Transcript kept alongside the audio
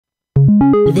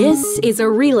This is a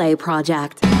relay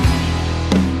project.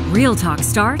 Real Talk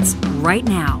starts right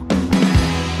now.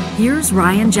 Here's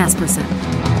Ryan Jesperson.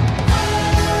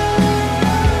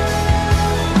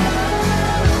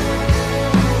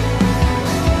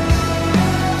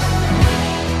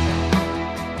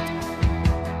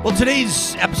 Well,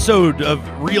 today's episode of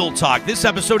Real Talk, this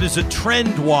episode is a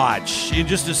trend watch. In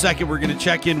just a second, we're going to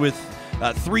check in with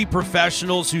three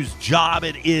professionals whose job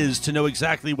it is to know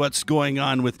exactly what's going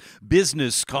on with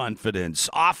business confidence,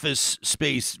 office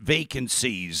space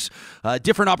vacancies,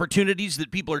 different opportunities that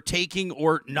people are taking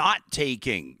or not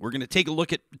taking. We're going to take a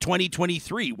look at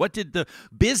 2023. What did the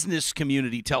business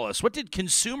community tell us? What did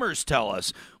consumers tell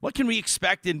us? What can we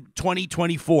expect in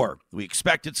 2024? We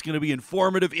expect it's going to be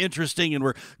informative, interesting, and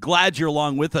we're glad you're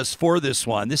along with us for this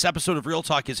one. This episode of Real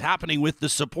Talk is happening with the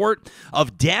support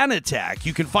of Danatech.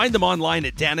 You can find them online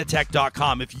at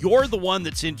danatech.com. If you're the one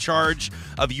that's in charge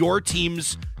of your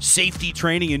team's safety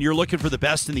training and you're looking for the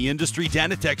best in the industry,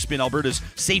 Danatech's been Alberta's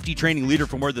safety training leader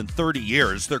for more than 30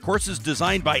 years. Their course is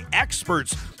designed by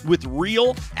experts with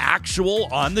real, actual,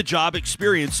 on-the-job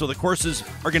experience, so the courses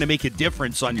are going to make a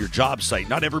difference on your job site.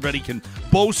 Not everybody can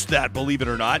boast that, believe it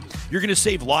or not. You're going to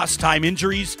save lost time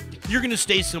injuries. You're going to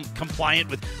stay compliant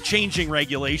with changing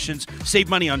regulations, save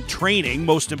money on training.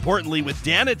 Most importantly, with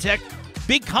Danatech,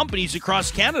 big companies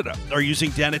across Canada are using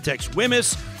Danatech's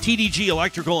WMIS, TDG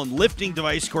electrical, and lifting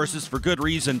device courses for good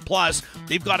reason. Plus,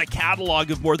 they've got a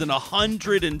catalog of more than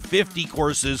 150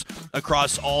 courses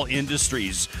across all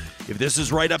industries. If this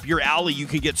is right up your alley, you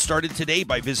can get started today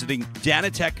by visiting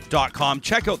danatech.com.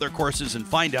 Check out their courses and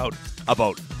find out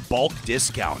about bulk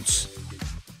discounts.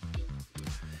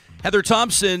 Heather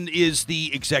Thomson is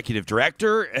the executive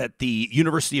director at the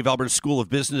University of Alberta School of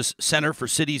Business Centre for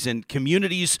Cities and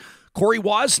Communities. Cory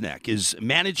Wosnack is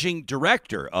managing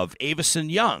director of Avison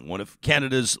Young, one of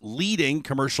Canada's leading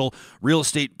commercial real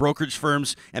estate brokerage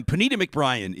firms. And Puneeta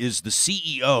McBryan is the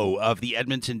CEO of the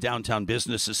Edmonton Downtown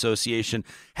Business Association.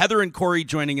 Heather and Cory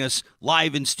joining us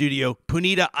live in studio.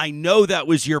 Puneeta, I know that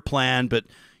was your plan, but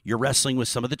you're wrestling with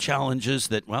some of the challenges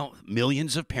that, well,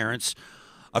 millions of parents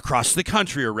across the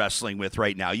country are wrestling with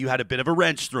right now. You had a bit of a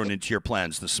wrench thrown into your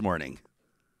plans this morning.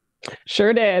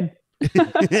 Sure did.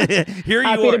 Here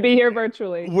Happy you are. to be here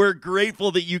virtually. We're grateful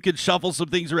that you could shuffle some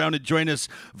things around and join us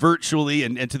virtually,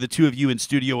 and to the two of you in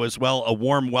studio as well, a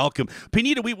warm welcome.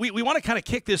 Puneeta, we want to kind of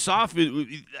kick this off.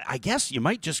 I guess you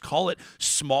might just call it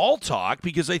small talk,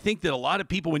 because I think that a lot of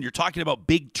people, when you're talking about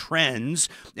big trends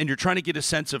and you're trying to get a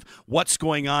sense of what's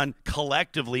going on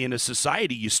collectively in a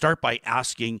society, you start by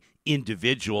asking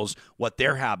individuals what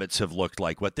their habits have looked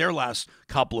like, what their last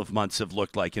couple of months have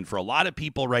looked like. And for a lot of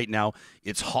people right now,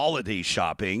 it's holiday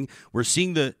shopping. We're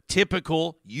seeing the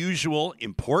typical, usual,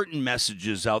 important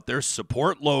messages out there.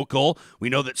 Support local. We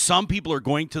know that some people are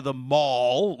going to the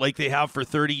mall like they have for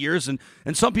 30 years, and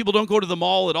some people don't go to the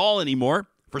mall at all anymore.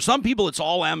 For some people, it's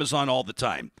all Amazon all the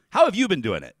time. How have you been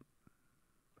doing it?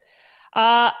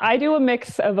 I do a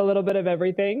mix of a little bit of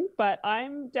everything, but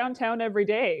I'm downtown every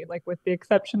day, like with the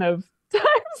exception of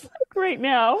times like right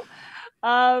now,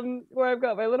 where I've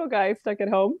got my little guy stuck at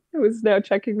home who is now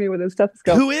checking me with his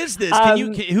stethoscope. Who is this?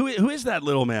 Who is that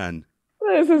little man?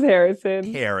 This is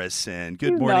Harrison. Harrison.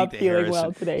 Good He's morning not to feeling Harrison.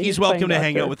 well today. He's welcome to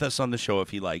hang out with us on the show if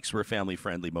he likes. We're family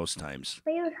friendly most times.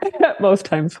 Most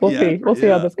times. We'll see. We'll see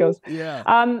how this goes.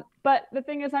 Yeah. But the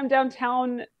thing is, I'm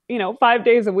downtown, 5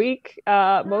 days a week,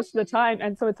 most of the time.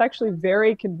 And so it's actually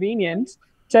very convenient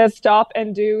to stop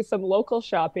and do some local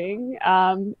shopping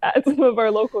at some of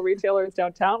our local retailers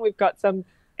downtown. We've got some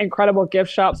incredible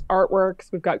gift shops,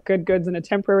 artworks. We've got Good Goods in a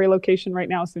temporary location right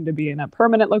now, soon to be in a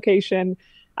permanent location.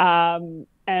 And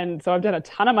so I've done a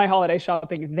ton of my holiday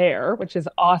shopping there, which is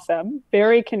awesome.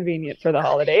 Very convenient for the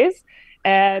holidays.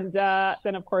 And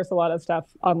then, of course, a lot of stuff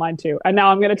online, too. And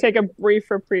now I'm going to take a brief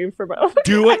reprieve for both.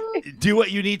 Do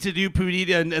what you need to do,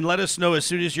 Puneeta, and let us know as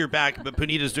soon as you're back. But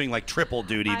Puneeta's doing like triple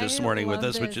duty this morning with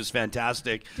us, which is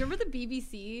fantastic. Do you remember the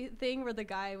BBC thing where the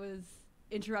guy was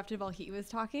interrupted while he was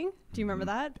talking? Do you remember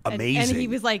that? Amazing. And he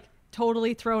was like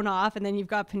totally thrown off. And then you've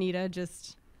got Puneeta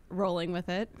just rolling with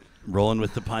it. Rolling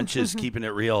with the punches, keeping it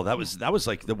real. That was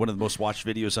like one of the most watched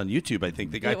videos on YouTube. I think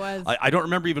the guy. It was. I don't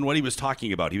remember even what he was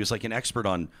talking about. He was like an expert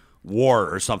on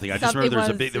war or something. I just remember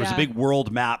there was a big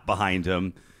world map behind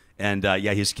him. And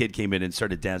his kid came in and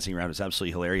started dancing around. It was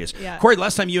absolutely hilarious. Yeah. Cory,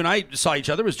 last time you and I saw each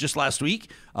other was just last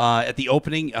week at the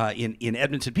opening in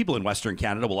Edmonton. People in Western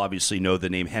Canada will obviously know the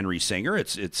name Henry Singer.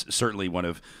 It's certainly one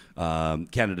of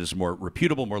Canada's more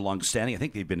reputable, more long-standing. I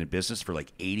think they've been in business for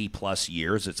like 80-plus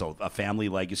years. It's a family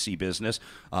legacy business,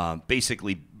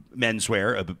 basically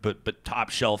menswear, but top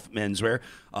shelf menswear,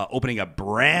 opening a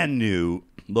brand new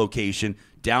location,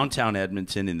 downtown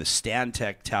Edmonton in the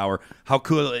Stantec Tower. How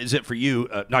cool is it for you,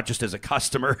 not just as a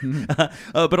customer,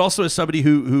 but also as somebody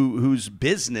whose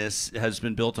business has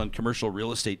been built on commercial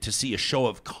real estate, to see a show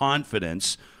of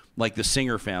confidence like the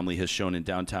Singer family has shown in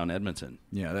downtown Edmonton?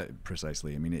 Yeah,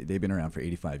 precisely. I mean, they've been around for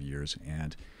 85 years,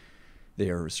 and they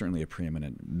are certainly a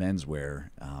preeminent menswear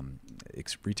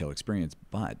retail experience,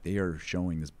 but they are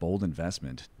showing this bold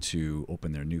investment to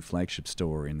open their new flagship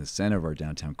store in the center of our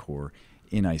downtown core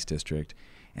in Ice District.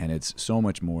 And it's so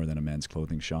much more than a men's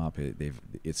clothing shop.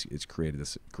 It's created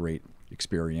this great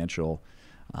experiential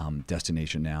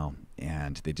destination now,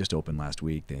 and they just opened last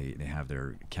week. They have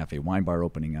their cafe wine bar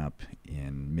opening up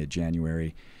in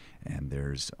mid-January, and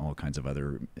there's all kinds of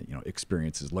other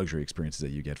experiences, luxury experiences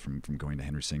that you get from going to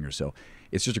Henry Singer. So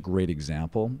it's just a great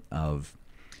example of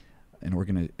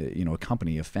a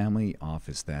company, a family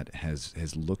office that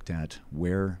has looked at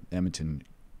where Edmonton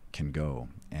can go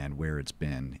and where it's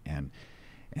been, and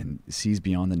sees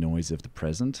beyond the noise of the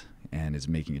present, and is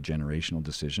making a generational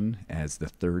decision. As the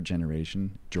third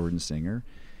generation, Jordan Singer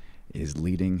is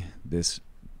leading this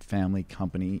family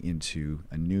company into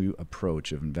a new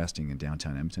approach of investing in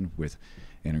downtown Edmonton with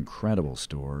an incredible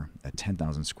store, a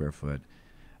 10,000 square foot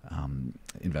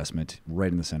investment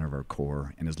right in the center of our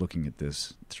core, and is looking at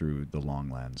this through the long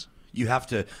lens. You have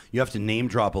to name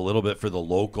drop a little bit for the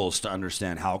locals to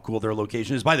understand how cool their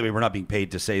location is. By the way, we're not being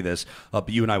paid to say this, but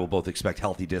you and I will both expect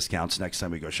healthy discounts next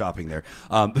time we go shopping there.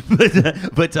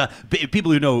 But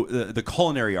people who know the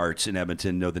culinary arts in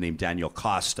Edmonton know the name Daniel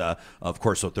Costa, of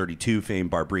Corso 32 fame,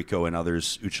 Barbrico, and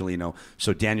others, Uccellino.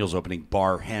 So Daniel's opening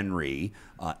Bar Henry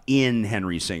in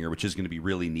Henry Singer, which is going to be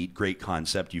really neat. Great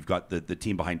concept. You've got the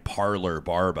team behind Parlor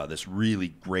Barba, this really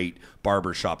great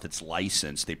barber shop that's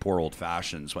licensed. They pour old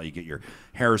fashions while you get your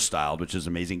hair styled, which is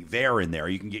amazing. They're in there.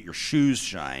 You can get your shoes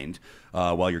shined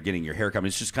while you're getting your hair cut.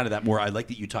 It's just kind of that more. I like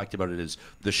that you talked about it as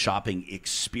the shopping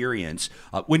experience.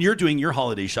 When you're doing your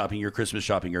holiday shopping, your Christmas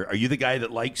shopping, are you the guy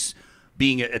that likes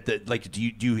being at the, like, do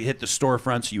you hit the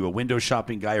storefronts? Are you a window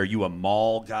shopping guy? Are you a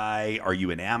mall guy? Are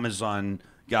you an Amazon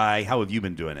guy? How have you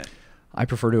been doing it? I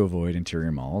prefer to avoid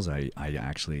interior malls. I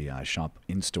actually shop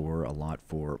in store a lot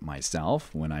for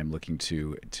myself when I'm looking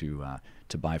to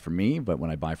buy for me, but when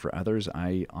I buy for others,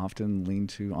 I often lean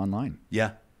to online.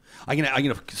 Yeah. I'm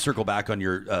gonna circle back on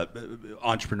your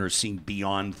entrepreneurs seeing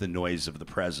beyond the noise of the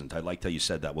present. I liked how you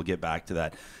said that. We'll get back to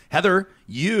that. Heather,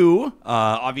 you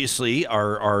obviously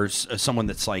are someone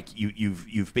that's like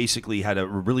you've basically had a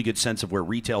really good sense of where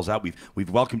retail's at. We've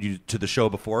welcomed you to the show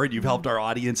before, and you've helped our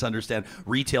audience understand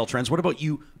retail trends. What about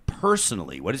you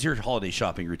personally? What does your holiday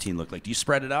shopping routine look like? Do you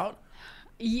spread it out?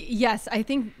 Yes, I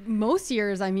think most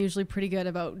years I'm usually pretty good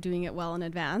about doing it well in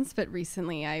advance, but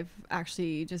recently I've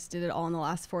actually just did it all in the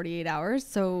last 48 hours.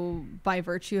 So by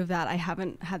virtue of that, I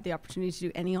haven't had the opportunity to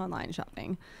do any online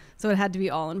shopping. So it had to be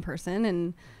all in person,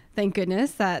 and thank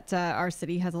goodness that our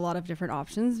city has a lot of different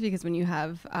options, because when you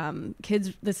have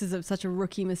kids, this is such a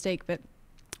rookie mistake, but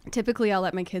typically I'll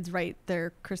let my kids write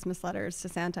their Christmas letters to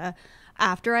Santa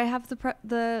after I have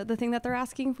the thing that they're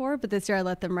asking for, but this year I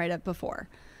let them write it before.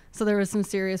 So there was some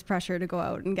serious pressure to go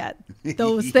out and get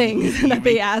those things that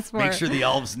they asked for. Make sure the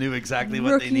elves knew exactly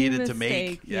what they needed to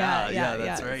make. Yeah,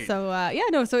 that's right. So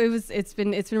it's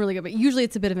been really good. But usually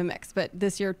it's a bit of a mix. But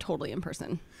this year, totally in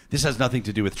person. This has nothing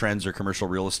to do with trends or commercial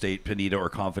real estate, Puneeta, or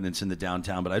confidence in the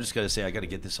downtown, but I just got to say, I got to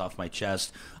get this off my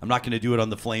chest. I'm not going to do it on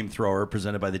the flamethrower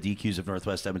presented by the DQs of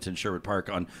Northwest Edmonton Sherwood Park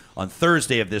on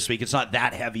Thursday of this week. It's not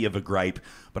that heavy of a gripe,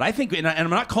 but I think, and I'm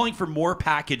not calling for more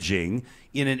packaging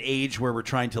in an age where we're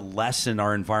trying to lessen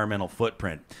our environmental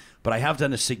footprint, but I have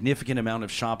done a significant amount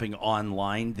of shopping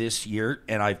online this year,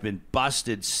 and I've been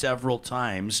busted several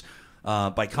times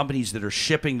by companies that are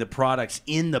shipping the products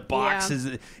in the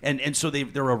boxes, and so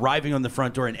they're arriving on the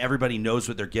front door, and everybody knows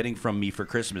what they're getting from me for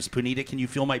Christmas. Puneeta, can you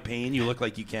feel my pain? You look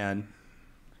like you can.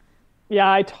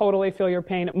 Yeah, I totally feel your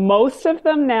pain. Most of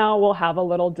them now will have a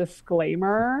little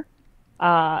disclaimer.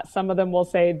 Some of them will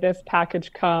say this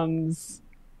package comes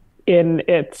in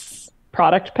its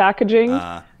product packaging,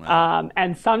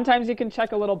 and sometimes you can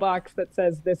check a little box that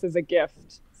says this is a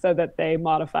gift, so that they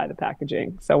modify the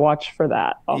packaging. So watch for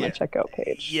that on the checkout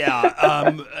page.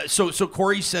 Yeah. So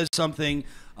Cory says something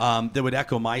that would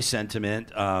echo my sentiment,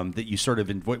 that you sort of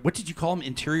what did you call them?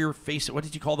 Interior face. What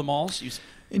did you call the malls?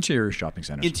 Interior shopping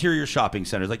centers. Interior shopping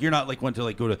centers. Like, you're not like one to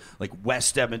like go to like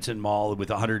West Edmonton Mall with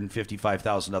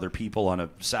 155,000 other people on a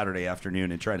Saturday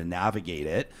afternoon and try to navigate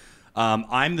it.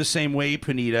 I'm the same way,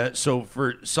 Puneeta. So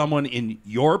for someone in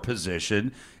your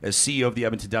position as CEO of the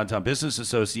Edmonton Downtown Business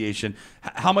Association,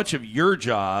 how much of your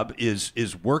job is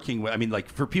working with, I mean,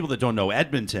 like, for people that don't know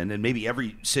Edmonton, and maybe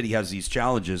every city has these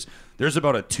challenges, there's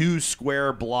about a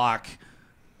 2-square block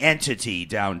entity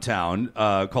downtown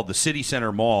called the City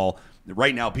Center Mall.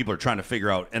 Right now, people are trying to figure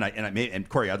out, and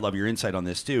Cory, I'd love your insight on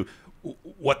this too,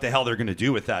 what the hell they're going to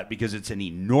do with that, because it's an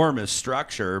enormous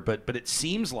structure, but it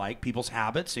seems like people's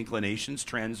habits, inclinations,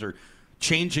 trends are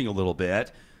changing a little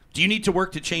bit. Do you need to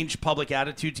work to change public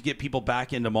attitude to get people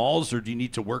back into malls, or do you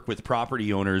need to work with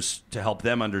property owners to help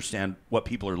them understand what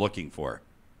people are looking for?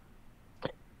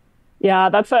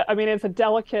 Yeah, it's a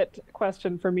delicate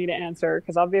question for me to answer,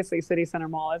 because obviously City Center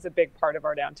Mall is a big part of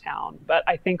our downtown. But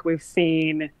I think we've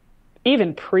seen,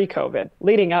 even pre-COVID,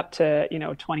 leading up to,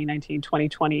 2019,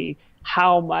 2020,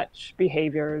 how much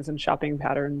behaviors and shopping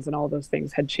patterns and all those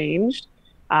things had changed.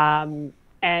 And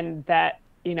that,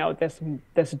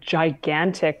 this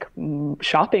gigantic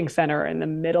shopping center in the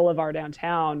middle of our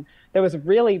downtown that was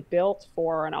really built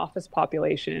for an office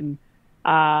population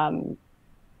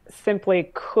simply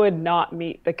could not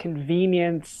meet the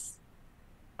convenience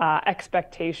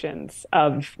expectations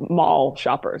of mall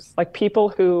shoppers. Like, people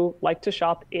who like to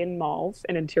shop in malls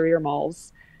and interior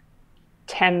malls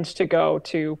tend to go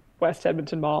to West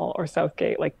Edmonton Mall or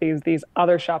Southgate, like these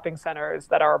other shopping centers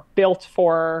that are built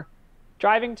for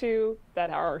driving to, that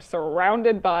are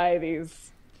surrounded by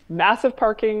these massive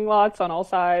parking lots on all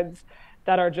sides,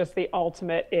 that are just the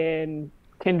ultimate in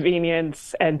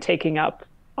convenience and taking up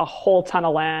a whole ton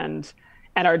of land,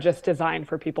 and are just designed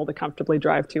for people to comfortably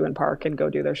drive to and park and go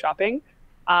do their shopping.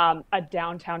 A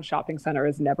downtown shopping center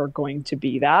is never going to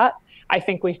be that. I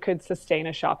think we could sustain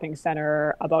a shopping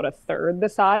center about a third the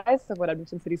size of what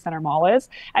Edmonton City Center Mall is.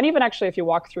 And even actually, if you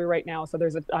walk through right now, so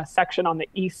there's a section on the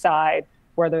east side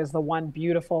where there's the one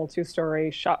beautiful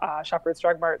 2-story Shoppers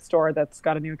Drug Mart store that's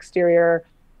got a new exterior.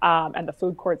 And the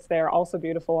food court's there, also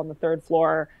beautiful, on the 3rd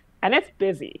floor. And it's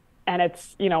busy. And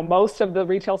it's, most of the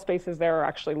retail spaces there are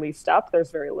actually leased up.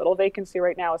 There's very little vacancy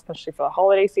right now, especially for the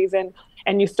holiday season.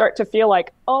 And you start to feel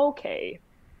like, okay,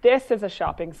 this is a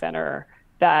shopping center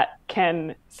that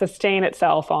can sustain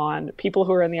itself on people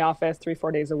who are in the office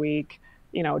 3-4 days a week,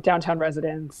 downtown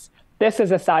residents. This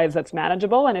is a size that's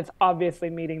manageable, and it's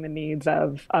obviously meeting the needs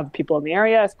of people in the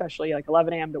area, especially like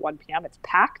 11 a.m. to 1 p.m. It's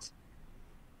packed.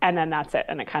 And then that's it.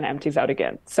 And it kind of empties out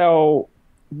again. So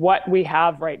what we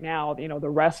have right now, the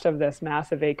rest of this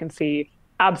massive vacancy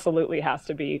absolutely has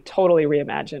to be totally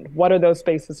reimagined. What are those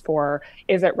spaces for?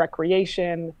 Is it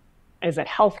recreation? Is it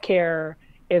healthcare?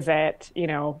 Is it,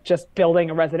 just building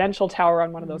a residential tower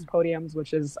on one of those podiums,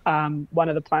 which is one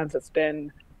of the plans that's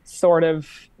been sort of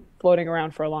floating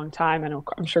around for a long time.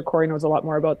 I'm sure Cory knows a lot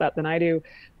more about that than I do.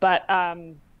 But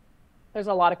there's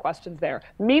a lot of questions there.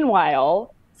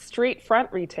 Meanwhile, street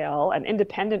front retail and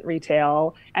independent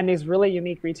retail and these really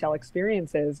unique retail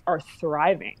experiences are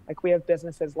thriving. Like, we have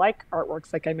businesses like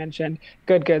Artworks, like I mentioned,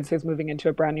 Good Goods, who's moving into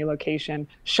a brand new location,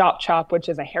 Shop Chop, which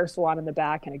is a hair salon in the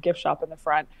back and a gift shop in the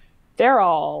front. They're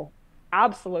all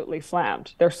absolutely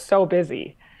slammed. They're so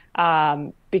busy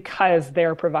because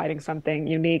they're providing something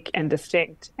unique and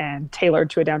distinct and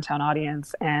tailored to a downtown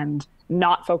audience and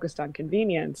not focused on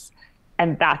convenience.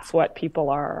 And that's what people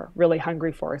are really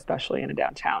hungry for, especially in a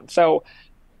downtown. So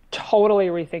totally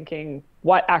rethinking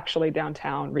what actually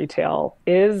downtown retail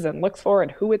is and looks for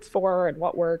and who it's for and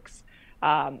what works.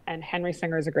 And Henry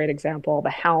Singer is a great example.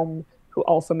 The Helm, who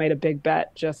also made a big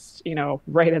bet just,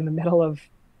 right in the middle of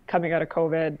coming out of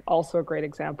COVID, also a great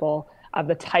example of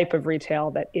the type of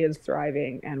retail that is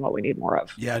thriving and what we need more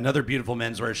of. Yeah, another beautiful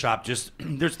menswear shop. Just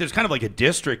there's kind of like a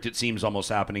district, it seems, almost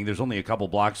happening. There's only a couple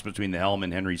blocks between the Helm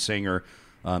and Henry Singer.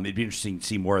 It'd be interesting to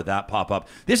see more of that pop up.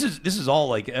 This is all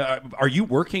like, are you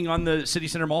working on the City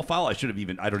Center Mall file? I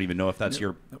don't even know if that's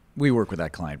your... We work with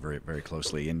that client very, very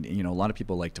closely. And, a lot of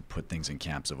people like to put things in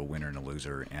camps of a winner and a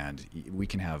loser. And we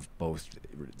can have both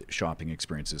shopping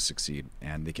experiences succeed,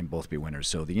 and they can both be winners.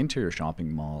 So the interior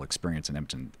shopping mall experience in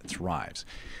Edmonton thrives.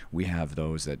 We have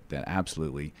those that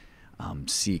absolutely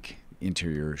seek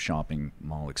interior shopping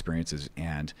mall experiences,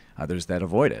 and others that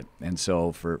avoid it. And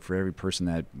so for every person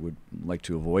that would like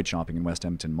to avoid shopping in West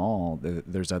Edmonton Mall,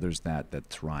 there's others that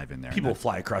thrive in there. People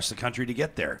fly across the country to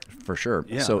get there. For sure.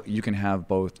 Yeah. So you can have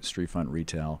both street front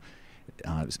retail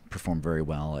perform very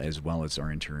well as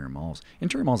our interior malls.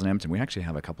 Interior malls in Edmonton, we actually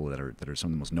have a couple that are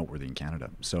some of the most noteworthy in Canada.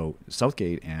 So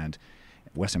Southgate and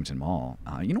West Edmonton Mall.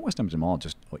 West Edmonton Mall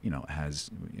just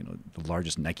has the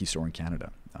largest Nike store in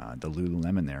Canada. The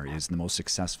Lululemon there is the most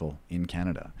successful in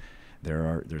Canada.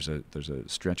 There's a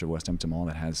stretch of West Edmonton Mall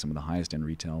that has some of the highest end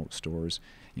retail stores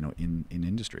in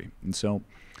industry. And so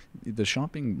the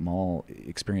shopping mall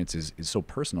experience is so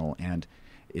personal, and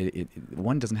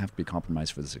one doesn't have to be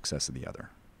compromised for the success of the other.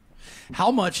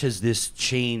 How much has this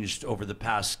changed over the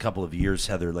past couple of years,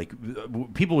 Heather? Like,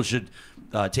 people should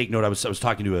take note. I was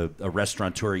talking to a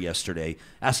restaurateur yesterday,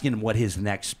 asking him what his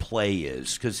next play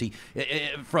is, because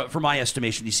from my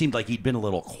estimation, he seemed like he'd been a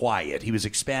little quiet. He was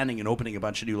expanding and opening a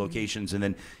bunch of new locations, and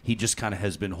then he just kind of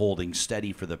has been holding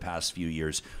steady for the past few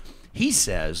years. He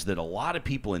says that a lot of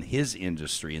people in his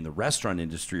industry, in the restaurant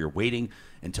industry, are waiting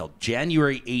until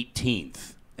January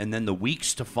 18th and then the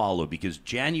weeks to follow, because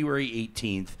January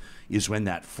 18th is when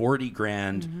that 40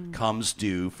 grand comes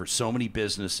due for so many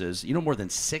businesses. You know, more than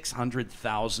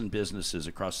 600,000 businesses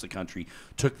across the country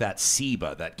took that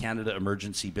CEBA, that Canada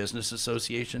Emergency Business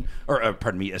Association, or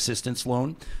assistance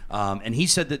loan. And he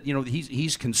said that, you know,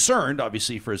 he's concerned,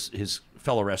 obviously, for his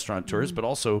fellow restaurateurs, but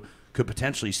also could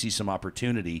potentially see some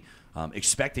opportunity,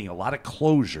 expecting a lot of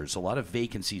closures, a lot of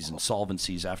vacancies and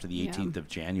insolvencies after the 18th of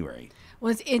January.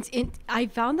 Well, I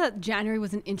found that January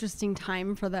was an interesting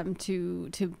time for them to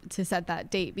set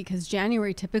that date, because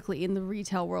January typically in the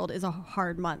retail world is a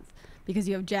hard month, because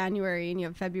you have January and you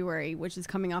have February, which is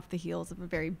coming off the heels of a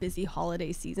very busy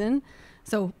holiday season.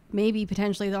 So maybe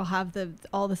potentially they'll have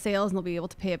all the sales and they'll be able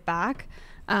to pay it back.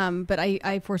 But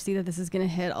I foresee that this is going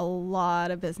to hit a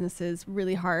lot of businesses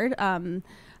really hard.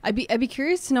 I'd be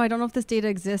curious to know, I don't know if this data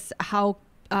exists, how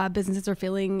businesses are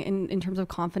feeling in terms of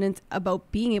confidence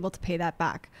about being able to pay that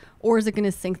back, or is it going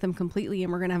to sink them completely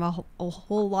and we're going to have a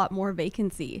whole lot more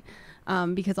vacancy,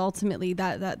 because ultimately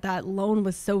that loan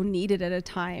was so needed at a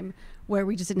time where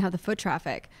we just didn't have the foot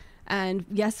traffic. And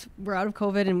yes, we're out of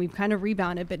COVID and we've kind of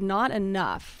rebounded, but not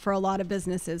enough for a lot of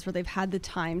businesses where they've had the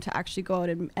time to actually go out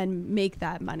and make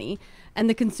that money. And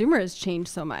the consumer has changed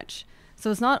so much.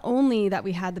 So it's not only that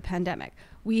we had the pandemic,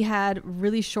 we had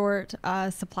really short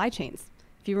supply chains.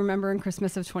 If you remember in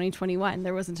Christmas of 2021,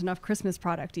 there wasn't enough Christmas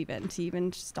product to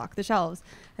even stock the shelves.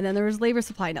 And then there was labor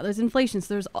supply. Now there's inflation.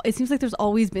 So it seems like there's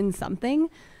always been something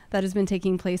that has been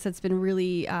taking place that's been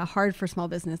really hard for small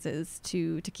businesses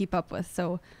to keep up with.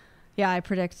 So yeah, I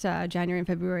predict January and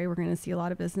February we're going to see a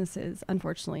lot of businesses,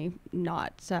 unfortunately,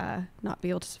 not be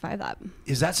able to survive that.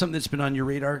 Is that something that's been on your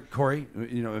radar, Cory?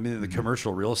 You know, I mean, in the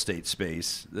commercial real estate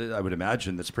space, I would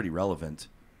imagine that's pretty relevant.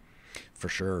 For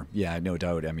sure. Yeah, no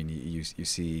doubt. I mean, you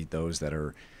see those that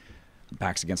are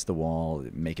backs against the wall,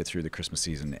 make it through the Christmas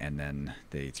season, and then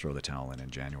they throw the towel in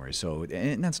January. So,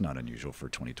 and that's not unusual for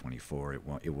 2024.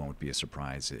 It won't be a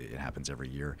surprise. It happens every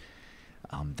year.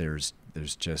 There's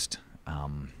just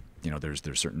you know, there's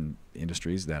certain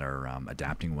industries that are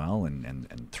adapting well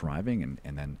and thriving,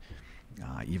 and then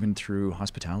even through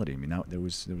hospitality. I mean, there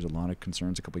was a lot of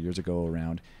concerns a couple of years ago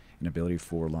around an ability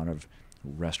for a lot of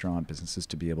restaurant businesses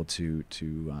to be able to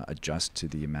adjust to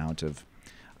the amount of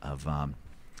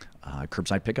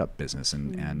curbside pickup business,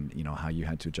 and you know, how you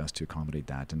had to adjust to accommodate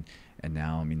that, and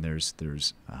now, I mean, there's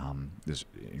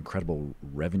incredible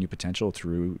revenue potential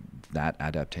through that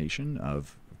adaptation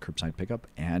of curbside pickup,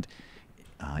 and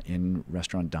in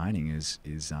restaurant dining is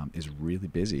really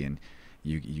busy, and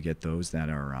you get those that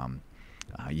are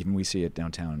even we see it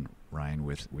downtown, Ryan,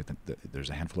 with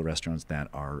there's a handful of restaurants that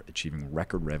are achieving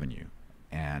record revenue,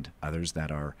 and others that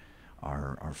are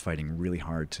fighting really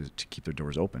hard to keep their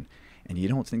doors open. And you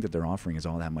don't think that their offering is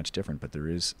all that much different, but there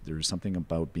is something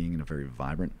about being in a very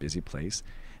vibrant, busy place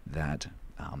that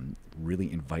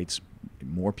really invites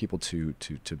more people to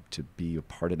be a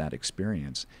part of that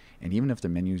experience. And even if the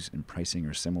menus and pricing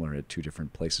are similar at two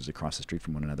different places across the street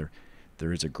from one another,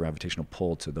 there is a gravitational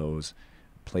pull to those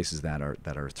places that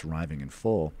are thriving and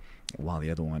full, while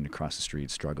the other one across the street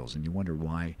struggles. And you wonder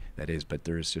why that is, but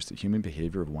there is just a human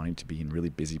behavior of wanting to be in really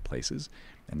busy places,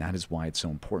 and that is why it's so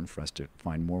important for us to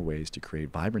find more ways to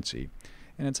create vibrancy.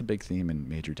 And it's a big theme in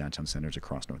major downtown centers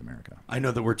across North America. I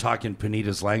know that we're talking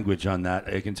Puneeta's language on that.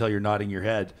 I can tell you're nodding your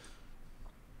head.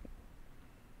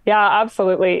 Yeah,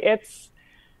 absolutely. It's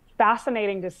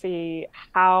fascinating to see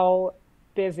how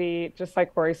busy, just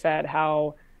like Cory said,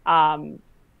 how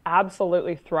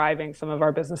absolutely thriving some of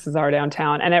our businesses are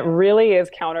downtown. And it really is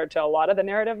counter to a lot of the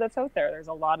narrative that's out there. There's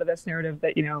a lot of this narrative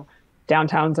that, you know,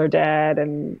 downtowns are dead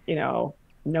and, you know,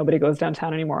 nobody goes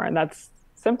downtown anymore. And that's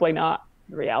simply not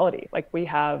the reality. Like, we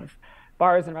have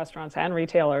bars and restaurants and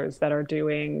retailers that are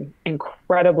doing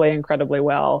incredibly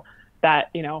well, that,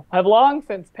 you know, have long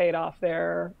since paid off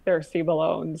their CEBA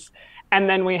loans. And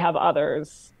then we have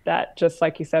others that, just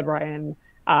like you said, Ryan,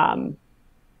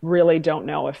 really don't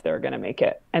know if they're going to make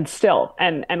it. And still,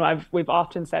 and we've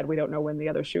often said we don't know when the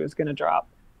other shoe is going to drop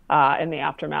in the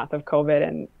aftermath of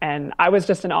COVID. And I was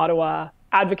just in Ottawa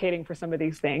advocating for some of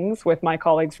these things with my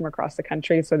colleagues from across the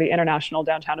country. So the International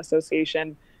Downtown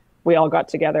Association, we all got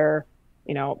together,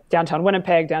 you know, downtown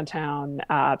Winnipeg, downtown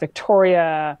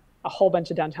Victoria, a whole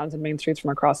bunch of downtowns and main streets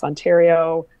from across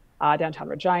Ontario, downtown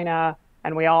Regina,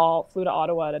 and we all flew to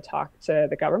Ottawa to talk to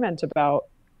the government about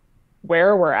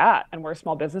where we're at and where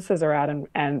small businesses are at.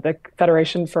 And the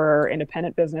Federation for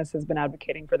Independent Business has been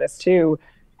advocating for this too.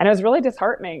 And it was really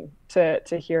disheartening to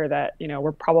hear that,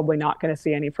 we're probably not going to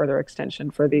see any further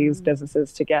extension for these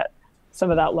businesses to get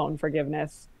some of that loan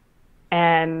forgiveness.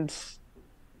 And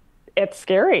it's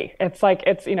scary. It's like,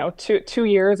 it's, 2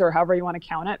 years or however you want to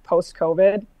count it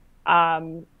post-COVID.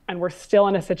 And we're still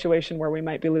in a situation where we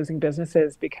might be losing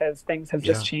businesses because things have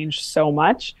just changed so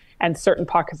much. And certain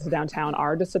pockets of downtown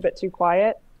are just a bit too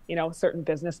quiet. Certain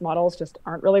business models just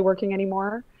aren't really working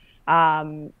anymore.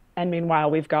 And meanwhile,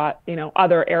 we've got,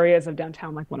 other areas of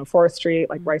downtown like 104th Street,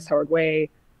 like Rice Howard Way,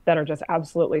 that are just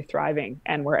absolutely thriving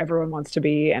and where everyone wants to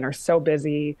be and are so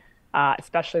busy,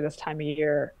 especially this time of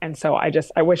year. And so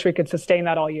I wish we could sustain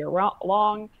that all year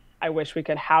long. I wish we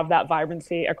could have that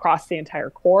vibrancy across the entire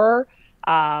core.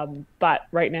 But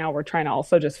right now we're trying to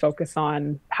also just focus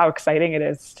on how exciting it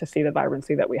is to see the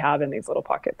vibrancy that we have in these little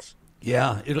pockets.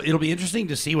 Yeah, it'll be interesting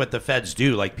to see what the feds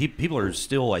do. Like people are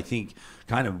still, I think,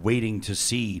 kind of waiting to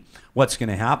see what's going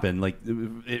to happen. Like,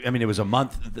 it was a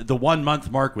month. The 1 month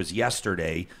mark was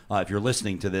yesterday. If you're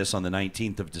listening to this on the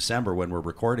 19th of December when we're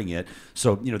recording it.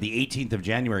 So, the 18th of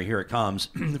January, here it comes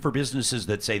for businesses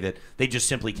that say that they just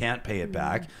simply can't pay it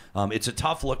back. It's a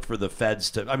tough look for the feds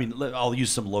to, I'll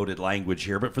use some loaded language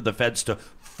here, but for the feds to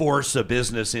force a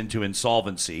business into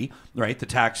insolvency, right? The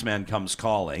tax man comes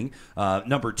calling.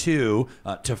 Number two,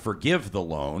 to forgive the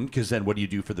loan, because then what do you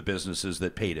do for the businesses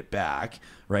that paid it back,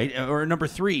 right? Or number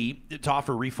three, to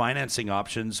offer refinancing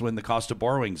options when the cost of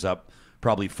borrowing's up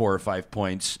probably 4 or 5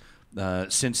 points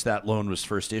since that loan was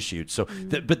first issued. So,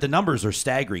 but the numbers are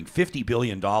staggering. $50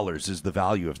 billion is the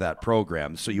value of that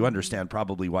program. So you understand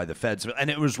probably why the feds,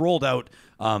 and it was rolled out,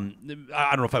 I don't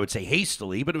know if I would say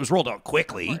hastily, but it was rolled out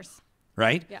quickly,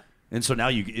 right? Yeah. And so now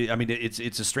it's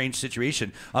a strange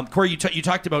situation. Cory, you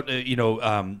talked about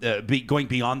going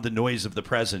beyond the noise of the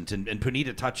present, and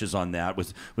Puneeta touches on that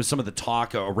with some of the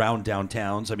talk around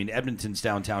downtowns. Edmonton's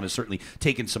downtown has certainly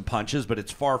taken some punches, but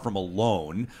it's far from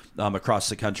alone across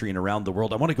the country and around the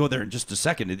world. I want to go there in just a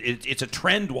second. It's a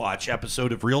trend watch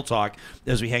episode of Real Talk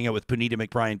as we hang out with Puneeta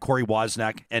McBryan, Cory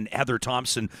Wosnack, and Heather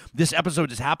Thomson. This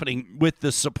episode is happening with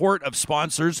the support of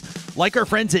sponsors like our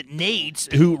friends at Nate's,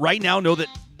 who right now know that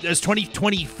as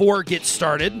 2024 gets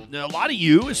started, a lot of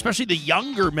you, especially the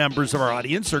younger members of our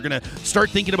audience, are going to start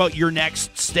thinking about your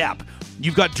next step.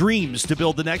 You've got dreams to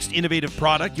build the next innovative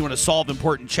product. You want to solve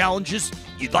important challenges.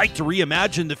 You'd like to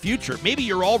reimagine the future. Maybe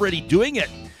you're already doing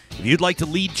it. If you'd like to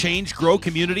lead change, grow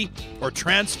community, or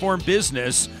transform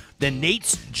business, then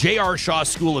Nate's J.R. Shaw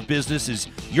School of Business is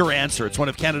your answer. It's one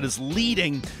of Canada's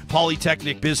leading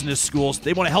polytechnic business schools.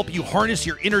 They want to help you harness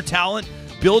your inner talent,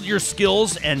 build your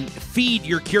skills, and feed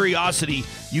your curiosity.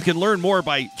 You can learn more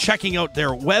by checking out their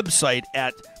website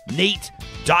at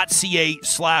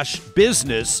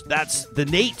nate.ca/business. That's the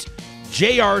Nate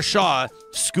J.R. Shaw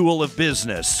School of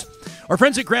Business. Our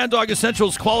friends at Grand Dog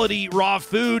Essentials Quality Raw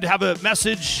Food have a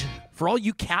message for all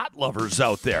you cat lovers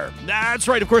out there. That's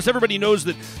right. Of course, everybody knows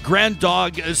that Grand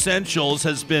Dog Essentials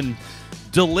has been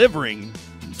delivering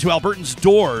to Albertans'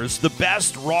 doors the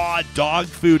best raw dog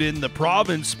food in the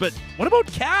province. But what about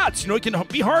cats? It can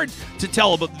be hard to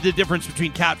tell about the difference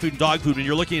between cat food and dog food when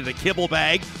you're looking at a kibble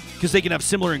bag, because they can have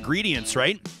similar ingredients,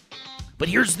 right? But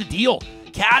here's the deal.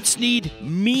 Cats need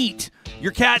meat.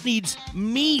 Your cat needs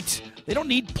meat. They don't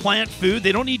need plant food.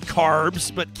 They don't need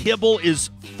carbs, but kibble is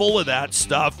full of that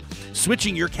stuff.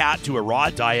 Switching your cat to a raw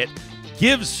diet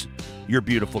gives your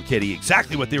beautiful kitty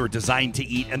exactly what they were designed to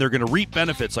eat, and they're going to reap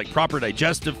benefits like proper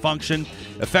digestive function,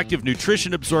 effective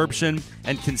nutrition absorption,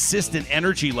 and consistent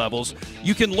energy levels.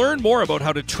 You can learn more about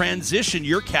how to transition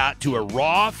your cat to a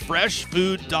raw, fresh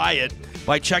food diet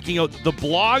by checking out the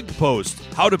blog post,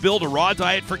 How to Build a Raw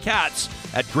Diet for Cats,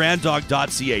 at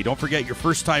granddog.ca. Don't forget your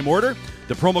first-time order.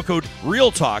 The promo code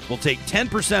REALTALK will take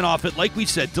 10% off it, like we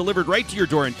said, delivered right to your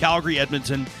door in Calgary,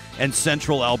 Edmonton, and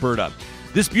Central Alberta.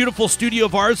 This beautiful studio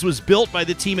of ours was built by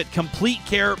the team at Complete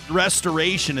Care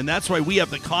Restoration, and that's why we have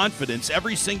the confidence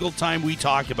every single time we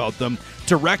talk about them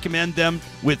to recommend them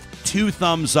with 2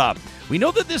 thumbs up. We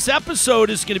know that this episode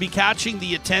is going to be catching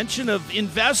the attention of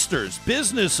investors,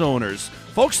 business owners,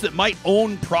 folks that might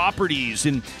own properties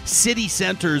in city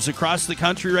centers across the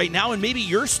country right now, and maybe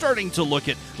you're starting to look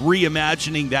at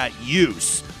reimagining that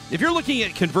use. If you're looking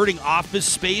at converting office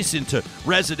space into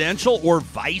residential or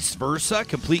vice versa,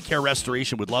 Complete Care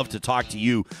Restoration would love to talk to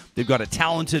you. They've got a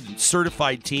talented and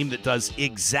certified team that does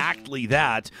exactly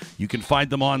that. You can find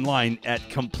them online at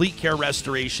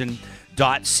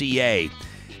completecarerestoration.ca.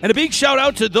 And a big shout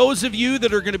out to those of you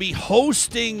that are going to be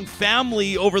hosting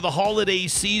family over the holiday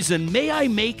season. May I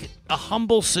make a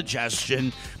humble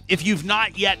suggestion? If you've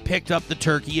not yet picked up the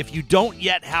turkey, if you don't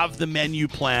yet have the menu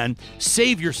plan,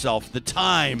 save yourself the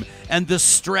time and the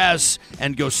stress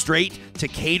and go straight to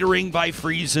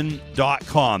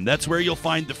cateringbyfriesen.com. That's where you'll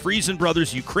find the Friesen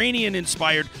Brothers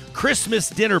Ukrainian-inspired Christmas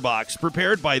dinner box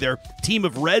prepared by their team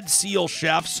of Red Seal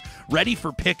chefs, ready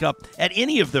for pickup at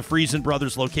any of the Friesen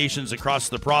Brothers locations across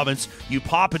the province. You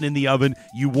pop it in the oven,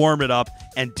 you warm it up,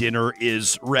 and dinner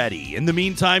is ready. In the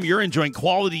meantime, you're enjoying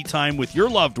quality time with your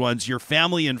loved ones, your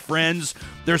family and friends.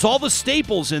 There's all the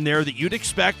staples in there that you'd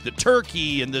expect, the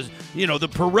turkey and the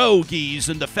pierogies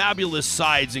and the fabulous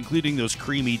sides, including those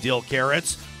creamy dill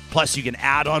carrots. Plus, you can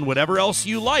add on whatever else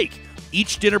you like.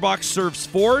 Each dinner box serves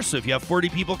 4, so if you have 40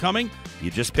 people coming,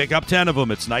 you just pick up 10 of them.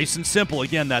 It's nice and simple.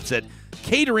 Again, that's at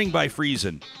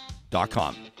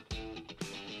cateringbyfriesen.com.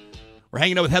 We're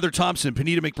hanging out with Heather Thomson,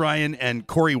 Puneeta McBryan, and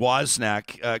Cory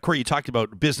Wosnack. Cory, you talked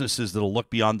about businesses that'll look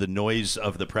beyond the noise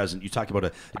of the present. You talked about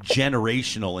a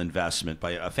generational investment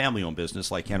by a family-owned business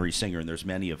like Henry Singer, and there's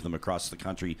many of them across the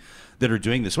country that are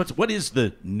doing this. What is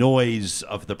the noise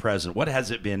of the present? What has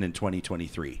it been in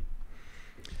 2023?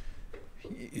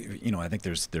 I think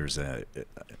there's a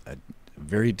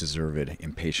very deserved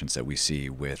impatience that we see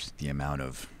with the amount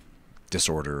of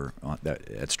disorder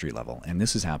at street level, and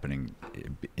this is happening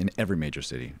in every major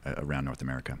city around North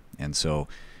America. And so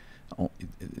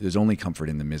there's only comfort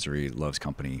in the misery loves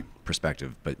company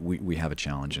perspective, but we have a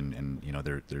challenge, and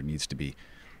there needs to be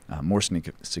more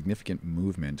significant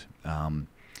movement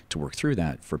to work through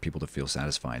that for people to feel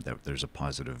satisfied that there's a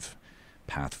positive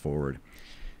path forward.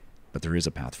 But there is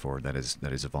a path forward that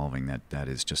is evolving, that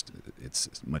is just, it's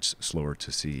much slower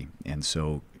to see. And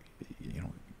so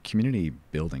community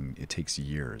building, it takes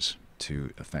years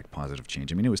to affect positive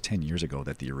change. I mean, it was 10 years ago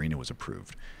that the arena was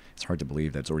approved. It's hard to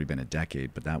believe that's already been a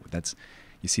decade, but that's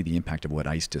you see the impact of what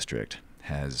Ice District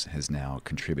has now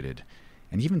contributed.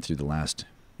 And even through the last,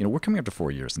 we're coming up to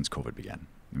 4 years since COVID began.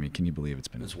 I mean, can you believe it's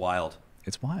been? It's wild.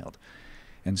 It's wild.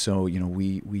 And so, you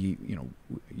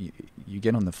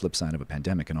get on the flip side of a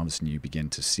pandemic, and all of a sudden you begin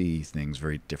to see things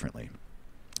very differently.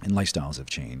 And lifestyles have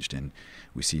changed, and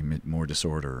we see more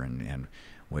disorder and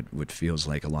what feels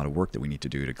like a lot of work that we need to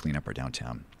do to clean up our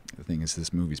downtown. The thing is,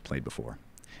 this movie's played before.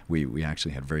 We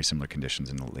actually had very similar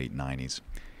conditions in the late 90s,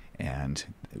 and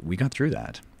we got through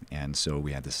that. And so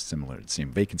we had this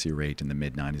same vacancy rate in the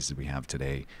mid-90s that we have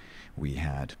today. We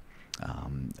had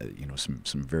some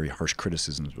very harsh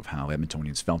criticisms of how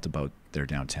Edmontonians felt about their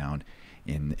downtown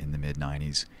in the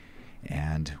mid-90s.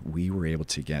 And we were able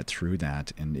to get through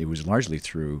that, and it was largely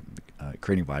through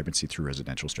creating vibrancy through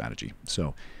residential strategy.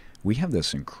 So we have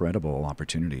this incredible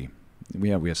opportunity. We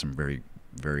have some very,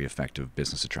 very effective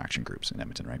business attraction groups in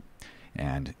Edmonton, right?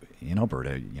 And in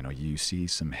Alberta, you see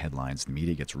some headlines. The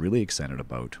media gets really excited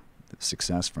about the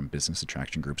success from business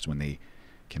attraction groups when they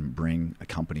can bring a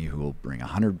company who will bring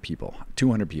 100 people,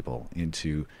 200 people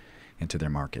into their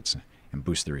markets and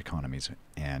boost their economies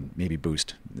and maybe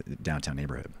boost the downtown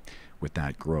neighborhood with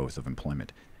that growth of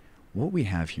employment. What we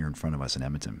have here in front of us in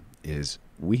Edmonton is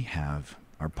we have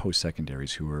our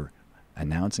post-secondaries who are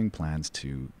announcing plans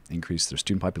to increase their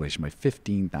student population by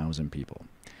 15,000 people.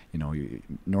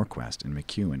 Norquest and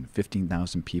McEwen,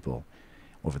 15,000 people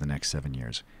over the next 7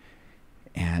 years.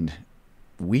 And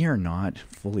we are not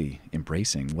fully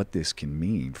embracing what this can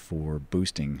mean for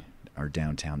boosting our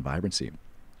downtown vibrancy.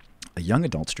 A young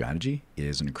adult strategy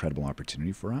is an incredible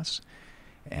opportunity for us.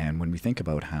 And when we think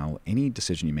about how any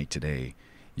decision you make today,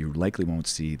 you likely won't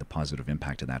see the positive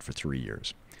impact of that for 3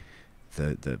 years.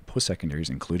 The post-secondaries,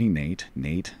 including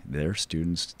Nate, their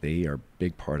students, they are a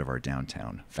big part of our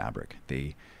downtown fabric.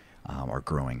 They are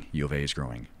growing. U of A is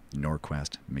growing.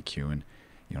 Norquest, McEwen.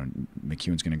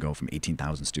 McEwen's going to go from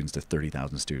 18,000 students to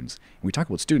 30,000 students. And we talk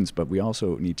about students, but we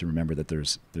also need to remember that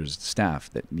there's staff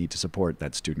that need to support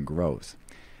that student growth.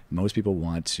 Most people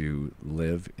want to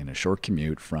live in a short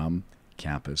commute from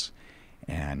campus,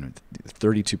 and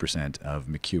 32% of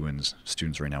McEwen's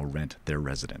students right now rent their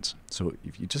residence. So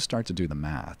if you just start to do the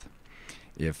math,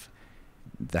 if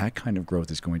that kind of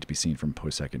growth is going to be seen from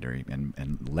post-secondary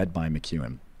and led by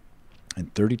McEwen,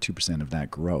 and 32% of that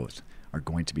growth are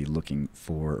going to be looking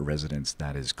for a residence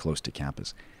that is close to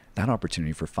campus, that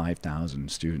opportunity for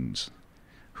 5,000 students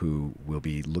who will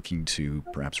be looking to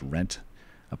perhaps rent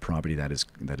a property that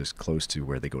is close to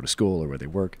where they go to school or where they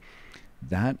work,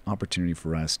 that opportunity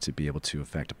for us to be able to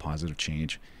affect a positive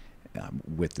change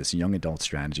with this young adult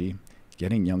strategy,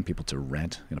 getting young people to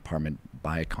rent an apartment,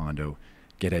 buy a condo,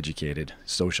 get educated,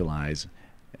 socialize,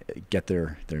 get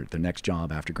their next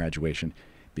job after graduation,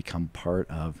 become part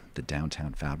of the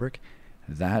downtown fabric,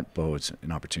 that bodes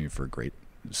an opportunity for a great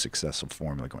successful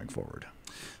formula going forward.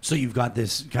 So you've got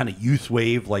this kind of youth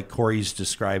wave like Cory's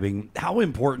describing. How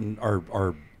important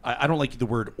are I don't like the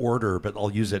word order, but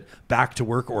I'll use it, back to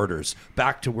work orders,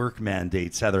 back to work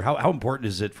mandates, Heather? How important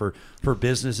is it for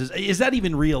businesses? Is that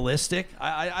even realistic?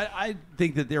 I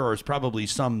think that there are probably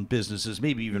some businesses,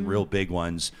 maybe even real big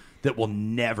ones, that will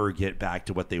never get back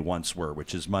to what they once were,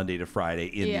 which is Monday to Friday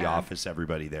in the office,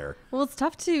 everybody there. Well, it's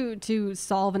tough to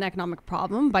solve an economic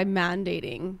problem by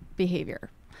mandating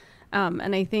behavior.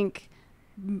 And I think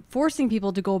forcing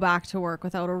people to go back to work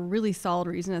without a really solid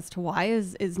reason as to why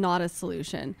is not a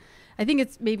solution. I think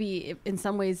it's maybe in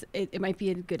some ways it might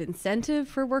be a good incentive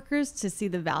for workers to see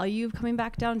the value of coming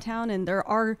back downtown. And there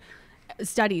are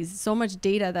studies, so much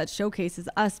data that showcases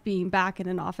us being back in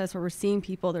an office where we're seeing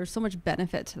people. There's so much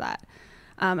benefit to that.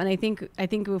 And I think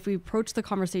if we approach the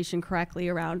conversation correctly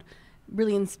around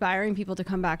really inspiring people to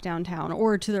come back downtown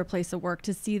or to their place of work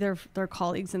to see their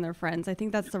colleagues and their friends, I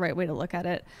think that's the right way to look at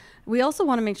it. We also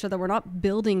want to make sure that we're not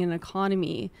building an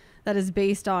economy that is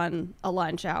based on a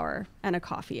lunch hour and a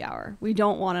coffee hour. We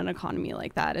don't want an economy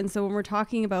like that. And so when we're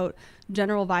talking about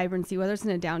general vibrancy, whether it's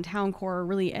in a downtown core or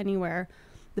really anywhere,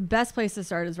 the best place to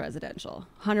start is residential,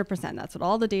 100%. That's what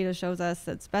all the data shows us.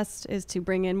 That's best is to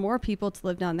bring in more people to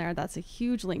live down there. That's a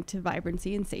huge link to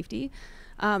vibrancy and safety.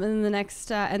 And then the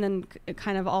next, and then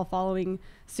kind of all following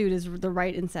suit is the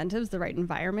right incentives, the right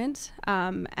environment,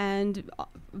 and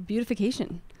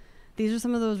beautification. These are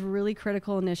some of those really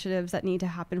critical initiatives that need to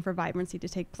happen for vibrancy to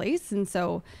take place. And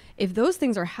so if those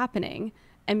things are happening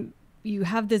and you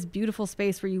have this beautiful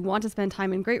space where you want to spend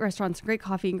time in great restaurants, great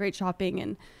coffee and great shopping,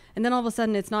 and then all of a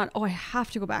sudden it's not, oh, I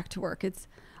have to go back to work. It's,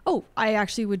 oh, I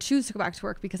actually would choose to go back to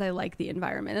work because I like the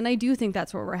environment. And I do think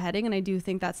that's where we're heading. And I do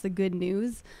think that's the good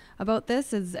news about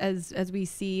this as we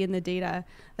see in the data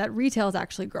that retail is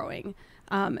actually growing.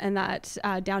 And that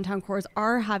downtown cores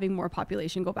are having more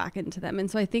population go back into them.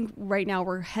 And so I think right now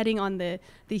we're heading on the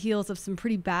heels of some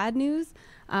pretty bad news.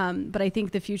 But I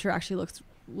think the future actually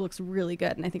looks really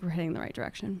good. And I think we're heading in the right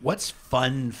direction. What's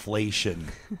funflation?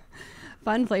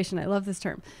 Funflation, I love this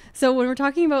term. So when we're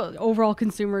talking about overall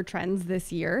consumer trends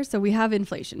this year, so we have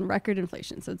inflation, record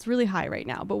inflation. So it's really high right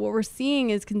now. But what we're seeing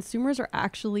is consumers are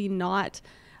actually not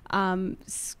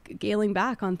scaling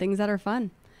back on things that are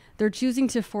fun. They're choosing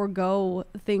to forego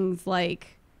things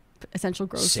like essential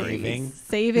groceries,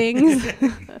 savings,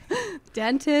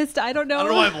 dentist. I don't know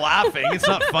why I'm laughing. It's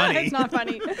not funny. It's not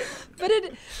funny. But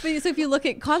so if you look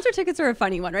at concert tickets are a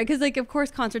funny one, right? Because like, of course,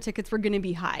 concert tickets were going to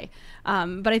be high.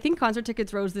 But I think concert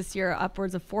tickets rose this year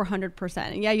upwards of 400%.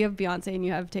 And yeah, you have Beyonce and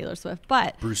you have Taylor Swift,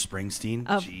 but Bruce Springsteen.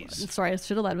 Jeez. Sorry, I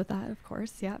should have led with that, of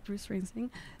course. Yeah, Bruce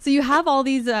Springsteen. So you have all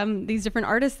these different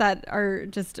artists that are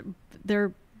just,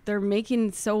 they're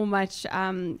making so much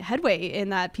headway in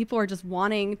that people are just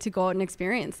wanting to go out and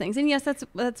experience things. And yes,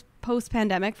 that's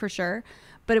post-pandemic for sure.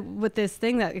 But with this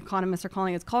thing that economists are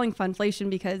calling funflation,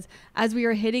 because as we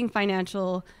are hitting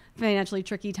financially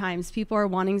tricky times, people are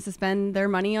wanting to spend their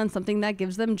money on something that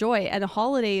gives them joy. And a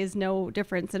holiday is no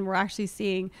difference. And we're actually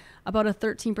seeing about a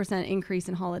 13% increase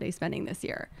in holiday spending this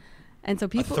year. And so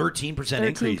people... A 13%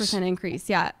 increase? 13% increase,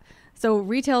 yeah. So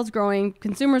retail's growing,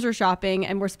 consumers are shopping,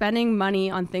 and we're spending money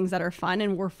on things that are fun,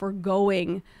 and we're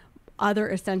forgoing other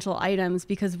essential items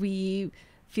because we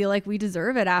feel like we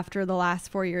deserve it after the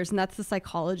last 4 years. And that's the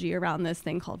psychology around this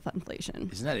thing called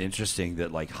funflation. Isn't that interesting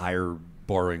that like higher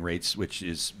borrowing rates, which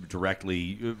is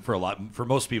directly for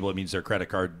most people, it means their credit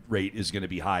card rate is going to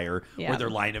be higher, or their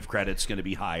line of credit's going to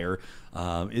be higher.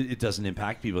 It doesn't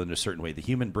impact people in a certain way. The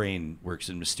human brain works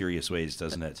in mysterious ways,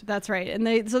 doesn't it? That's right. And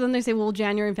then they say, well,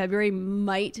 January and February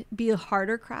might be a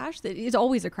harder crash. It's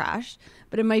always a crash,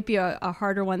 but it might be a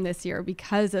harder one this year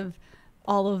because of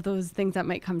all of those things that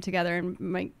might come together and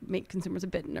might make consumers a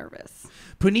bit nervous.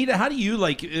 Puneeta, how do you,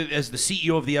 like, as the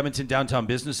CEO of the Edmonton Downtown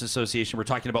Business Association, we're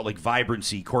talking about like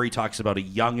vibrancy. Cory talks about a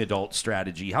young adult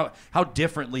strategy. How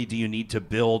differently do you need to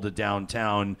build a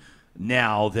downtown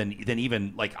now than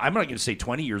even, like, I'm not going to say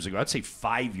 20 years ago, I'd say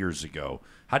 5 years ago.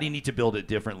 How do you need to build it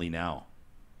differently now?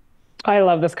 I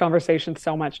love this conversation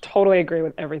so much. Totally agree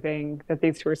with everything that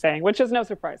these two are saying, which is no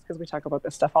surprise because we talk about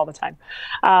this stuff all the time.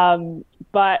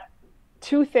 But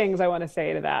two things I want to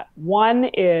say to that. One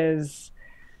is,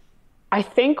 I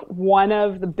think one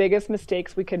of the biggest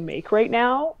mistakes we can make right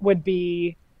now would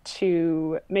be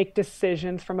to make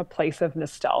decisions from a place of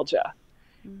nostalgia.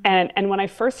 Mm-hmm. And when I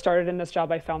first started in this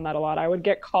job, I found that a lot. I would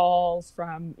get calls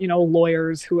from,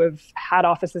 lawyers who have had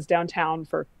offices downtown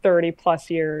for 30 plus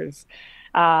years.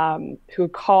 who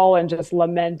call and just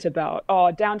lament about,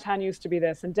 oh, downtown used to be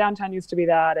this and downtown used to be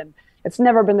that, and it's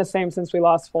never been the same since we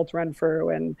lost Fulton Renfrew,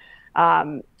 and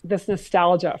this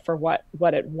nostalgia for what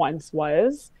it once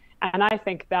was. And I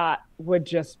think that would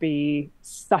just be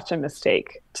such a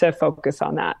mistake to focus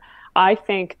on that. I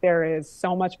think there is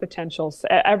so much potential.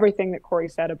 Everything that Cory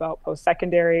said about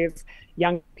post-secondaries,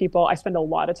 young people. I spend a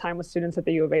lot of time with students at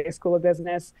the U of A School of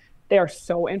Business. They are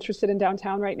so interested in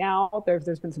downtown right now.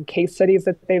 There's been some case studies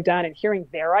that they've done, and hearing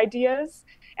their ideas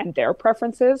and their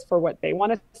preferences for what they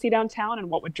want to see downtown and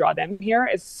what would draw them here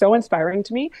is so inspiring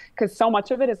to me, because so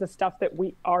much of it is the stuff that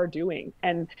we are doing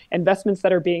and investments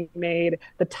that are being made.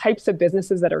 The types of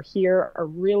businesses that are here are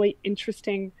really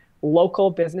interesting local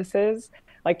businesses.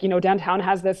 Like, downtown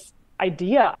has this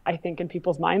idea, I think, in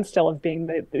people's minds still of being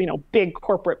the, big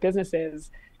corporate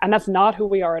businesses. And that's not who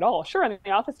we are at all. Sure, in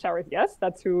the office towers, yes,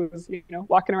 that's who's,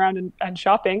 walking around and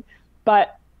shopping.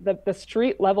 But the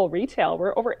street level retail,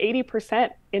 we're over 80%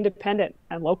 independent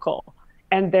and local.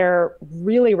 And they're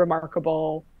really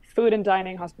remarkable food and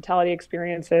dining, hospitality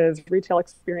experiences, retail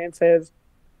experiences.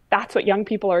 That's what young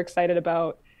people are excited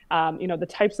about. The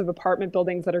types of apartment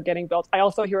buildings that are getting built. I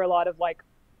also hear a lot of like,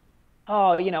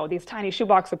 oh, these tiny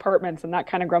shoebox apartments and that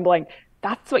kind of grumbling.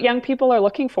 That's what young people are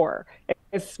looking for.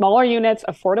 It's smaller units,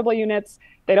 affordable units.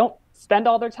 They don't spend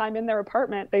all their time in their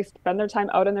apartment. They spend their time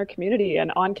out in their community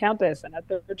and on campus and at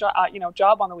their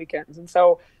job on the weekends. And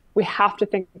so we have to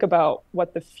think about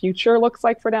what the future looks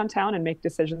like for downtown and make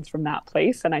decisions from that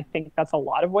place. And I think that's a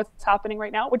lot of what's happening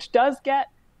right now, which does get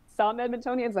some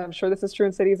Edmontonians, I'm sure this is true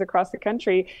in cities across the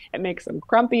country, it makes them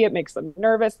grumpy, it makes them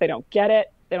nervous. They don't get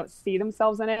it. They don't see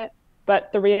themselves in it.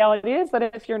 But the reality is that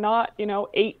if you're not,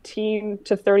 18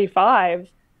 to 35,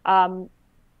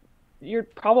 you're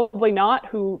probably not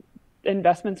who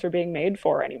investments are being made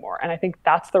for anymore. And I think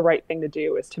that's the right thing to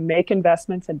do, is to make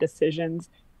investments and decisions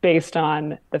based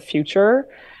on the future.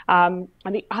 And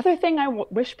the other thing I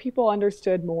wish people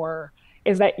understood more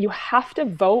is that you have to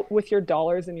vote with your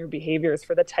dollars and your behaviors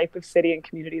for the type of city and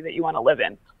community that you want to live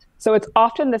in. So it's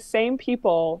often the same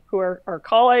people who are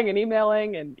calling and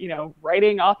emailing and,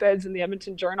 writing op-eds in the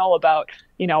Edmonton Journal about,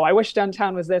 I wish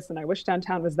downtown was this and I wish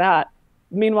downtown was that.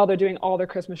 Meanwhile, they're doing all their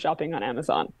Christmas shopping on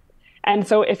Amazon. And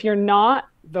so if you're not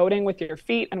voting with your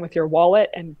feet and with your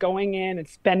wallet and going in and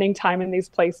spending time in these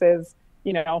places,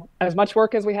 as much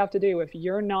work as we have to do, if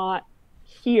you're not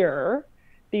here,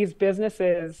 these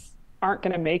businesses aren't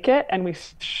going to make it. And we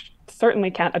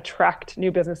certainly can't attract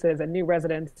new businesses and new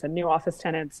residents and new office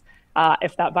tenants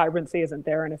if that vibrancy isn't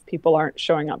there and if people aren't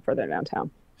showing up for their downtown.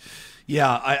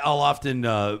 Yeah, I'll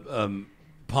often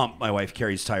pump my wife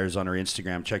Carrie's tires on her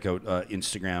Instagram. Check out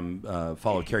Instagram,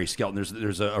 follow Carrie Skelton.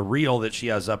 There's a reel that she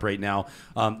has up right now.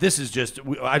 This is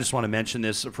I just want to mention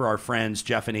this for our friends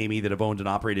Jeff and Amy that have owned and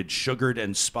operated Sugared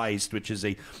and Spiced, which is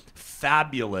a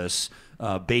fabulous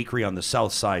bakery on the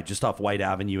south side, just off White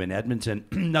Avenue in Edmonton.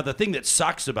 Now, the thing that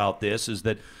sucks about this is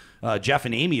that Jeff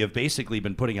and Amy have basically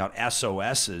been putting out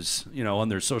SOSs, on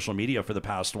their social media for the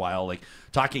past while, like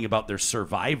talking about their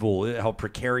survival, how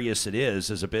precarious it is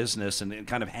as a business and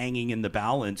kind of hanging in the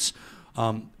balance.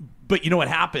 But you know what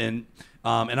happened?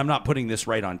 And I'm not putting this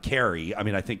right on Carrie. I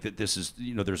mean, I think that this is,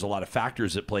 there's a lot of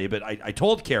factors at play, but I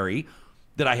told Carrie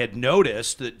that I had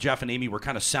noticed that Jeff and Amy were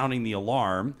kind of sounding the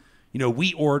alarm.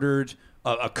 We ordered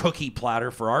a cookie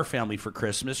platter for our family for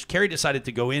Christmas. Carrie decided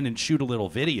to go in and shoot a little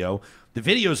video. The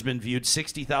video's been viewed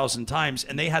 60,000 times,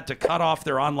 and they had to cut off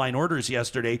their online orders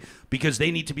yesterday because they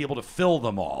need to be able to fill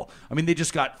them all. I mean, they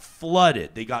just got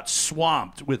flooded. They got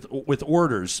swamped with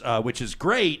orders, which is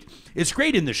great. It's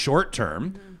great in the short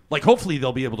term. Like, hopefully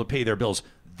they'll be able to pay their bills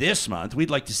this month. We'd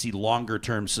like to see longer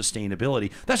term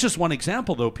sustainability. That's just one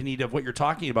example, though, Puneeta, of what you're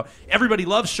talking about. Everybody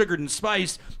loves Sugared and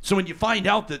Spiced, so when you find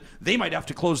out that they might have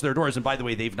to close their doors, and by the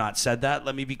way, they've not said that,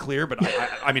 let me be clear, but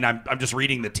I mean, I'm just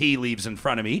reading the tea leaves in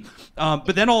front of me.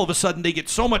 But then all of a sudden they get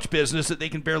so much business that they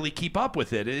can barely keep up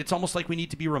with it. It's almost like we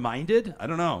need to be reminded. I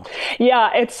don't know.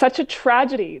 Yeah, it's such a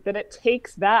tragedy that it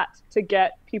takes that to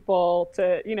get people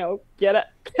to, get out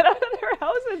of their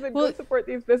houses and go support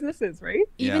these businesses, right?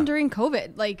 Even during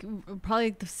COVID, like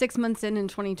probably 6 months in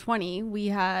 2020, we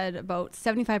had about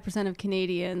 75% of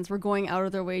Canadians were going out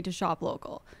of their way to shop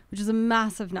local, which is a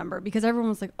massive number because everyone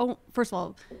was like, oh, first of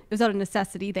all, it was out of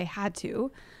necessity. They had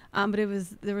to. But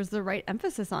there was the right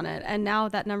emphasis on it. And now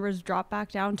that number has dropped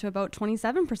back down to about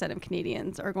 27% of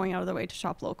Canadians are going out of their way to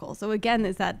shop local. So again,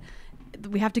 is that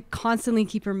we have to constantly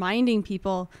keep reminding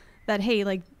people that, hey,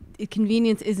 like,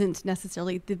 convenience isn't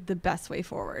necessarily the best way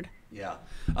forward. Yeah.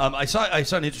 I saw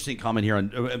an interesting comment here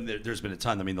on. There's been a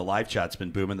ton. I mean, the live chat's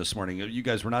been booming this morning. You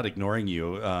guys, we're not ignoring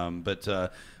you, but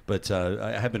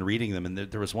I have been reading them, and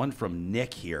there was one from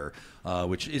Nick here,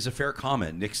 which is a fair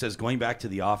comment. Nick says, going back to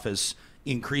the office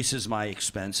increases my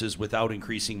expenses without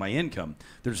increasing my income.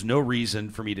 There's no reason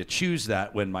for me to choose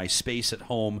that when my space at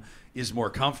home is more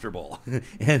comfortable.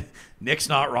 And Nick's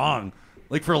not wrong.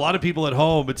 Like, for a lot of people at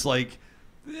home, it's like,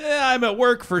 yeah, I'm at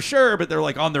work for sure, but they're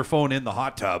like on their phone in the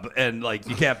hot tub, and like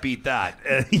you can't beat that,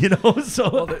 you know.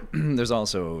 So well, there's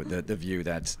also the view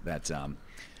that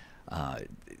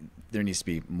there needs to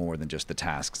be more than just the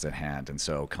tasks at hand, and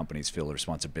so companies feel a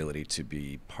responsibility to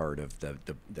be part of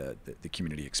the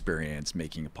community experience,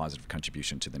 making a positive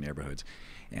contribution to the neighborhoods.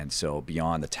 And so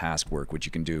beyond the task work, which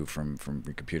you can do from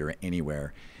your computer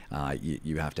anywhere,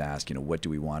 you have to ask, what do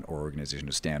we want our organization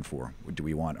to stand for? Do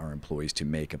we want our employees to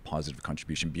make a positive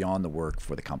contribution beyond the work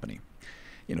for the company?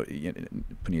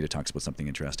 Puneeta talks about something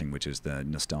interesting, which is the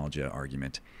nostalgia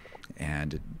argument.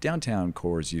 And downtown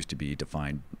cores used to be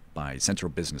defined by central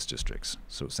business districts.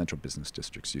 So central business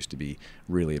districts used to be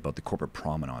really about the corporate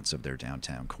prominence of their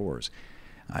downtown cores.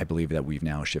 I believe that we've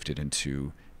now shifted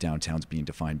into downtowns being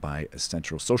defined by a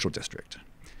central social district.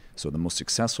 So the most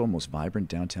successful, most vibrant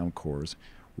downtown cores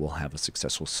will have a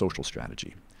successful social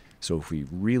strategy. So if we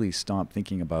really stop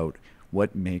thinking about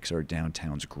what makes our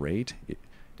downtowns great,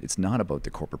 it's not about the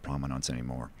corporate prominence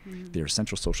anymore. They are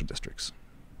central social districts.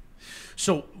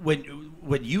 So when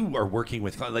you are working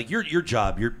with, like, your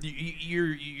job,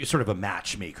 you're sort of a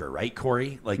matchmaker, right,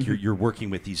 Cory? Like you're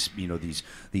working with these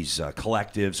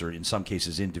collectives, or in some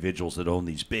cases individuals that own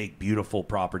these big, beautiful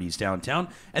properties downtown,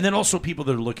 and then also people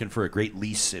that are looking for a great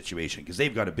lease situation because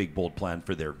they've got a big, bold plan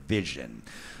for their vision.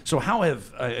 So how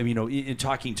have in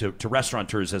talking to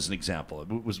restaurateurs, as an example,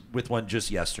 I was with one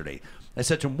just yesterday. I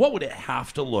said to him, what would it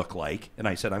have to look like? And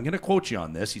I said, I'm going to quote you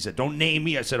on this. He said, don't name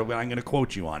me. I said, I'm going to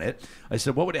quote you on it. I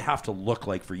said, what would it have to look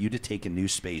like for you to take a new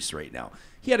space right now?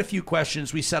 He had a few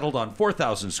questions. We settled on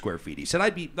 4,000 square feet. He said,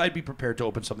 I'd be prepared to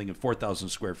open something at 4,000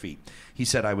 square feet. He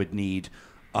said, I would need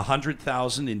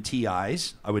 100,000 in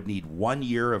TIs. I would need 1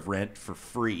 year of rent for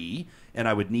free, and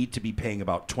I would need to be paying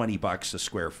about $20 a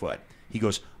square foot. He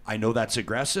goes, I know that's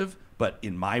aggressive, but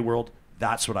in my world,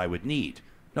 that's what I would need.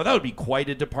 Now, that would be quite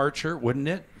a departure, wouldn't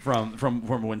it, from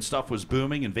when stuff was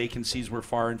booming and vacancies were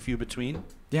far and few between?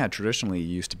 Yeah, traditionally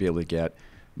you used to be able to get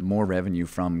more revenue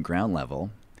from ground level,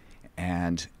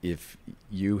 and if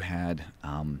you had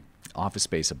office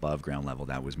space above ground level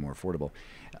that was more affordable,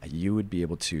 you would be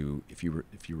able to, if you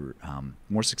were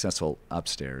more successful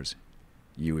upstairs,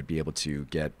 you would be able to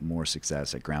get more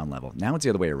success at ground level. Now it's the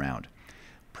other way around.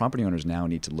 Property owners now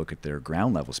need to look at their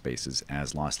ground level spaces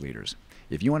as loss leaders.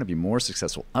 If you want to be more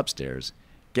successful upstairs,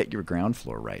 get your ground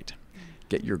floor right.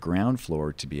 Get your ground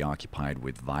floor to be occupied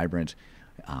with vibrant,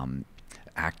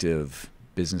 active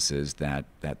businesses that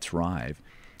thrive,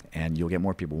 and you'll get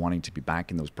more people wanting to be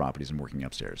back in those properties and working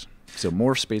upstairs. So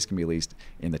more space can be leased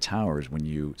in the towers when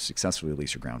you successfully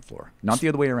lease your ground floor, not the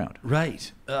other way around.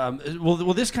 Right. Well,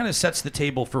 this kind of sets the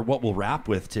table for what we'll wrap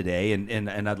with today, and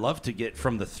I'd love to get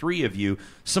from the three of you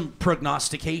some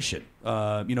prognostication.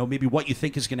 Maybe what you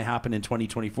think is going to happen in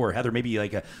 2024. Heather, maybe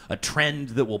like a trend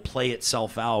that will play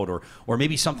itself out, or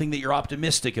maybe something that you're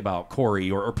optimistic about, Cory,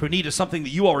 or Puneeta, something that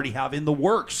you already have in the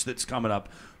works that's coming up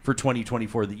for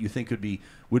 2024 that you think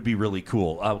would be really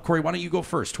cool. Cory, why don't you go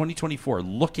first? 2024,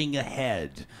 looking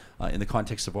ahead in the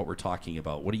context of what we're talking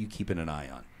about, what are you keeping an eye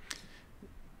on?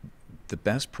 The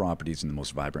best properties in the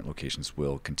most vibrant locations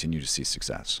will continue to see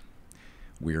success.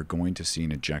 We are going to see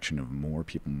an injection of more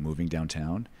people moving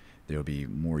downtown. There will be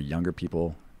more younger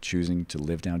people choosing to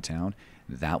live downtown.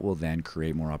 That will then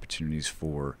create more opportunities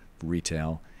for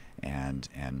retail and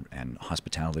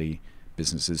hospitality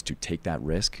businesses to take that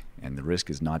risk, and the risk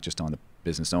is not just on the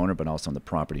business owner but also on the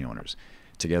property owners.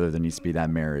 Together there needs to be that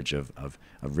marriage of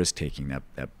risk taking,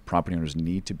 that property owners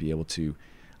need to be able to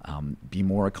be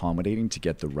more accommodating to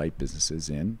get the right businesses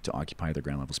in to occupy their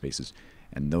ground level spaces,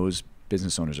 and those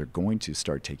business owners are going to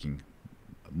start taking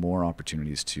more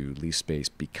opportunities to lease space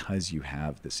because you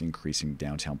have this increasing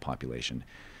downtown population.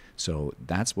 So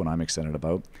that's what I'm excited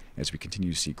about as we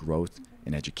continue to see growth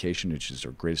in education, which is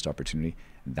our greatest opportunity.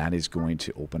 That is going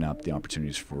to open up the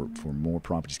opportunities for more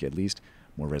properties to get leased,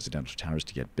 more residential towers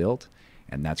to get built,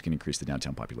 and that's going to increase the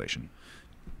downtown population.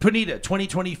 Puneeta,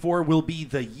 2024 will be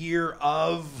the year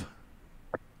of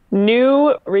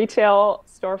new retail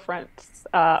storefronts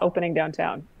opening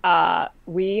downtown.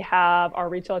 We have our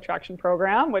retail attraction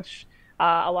program, which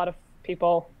a lot of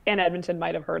people in Edmonton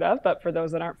might have heard of, but for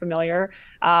those that aren't familiar,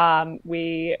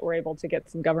 we were able to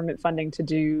get some government funding to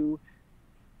do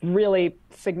really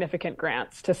significant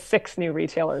grants to 6 new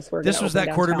retailers. This was that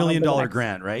 $250,000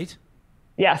 grant, right?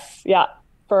 Yes, yeah,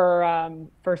 for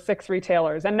 6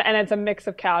 retailers, and it's a mix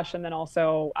of cash and then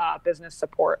also business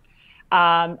support.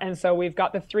 And so we've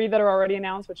got the 3 that are already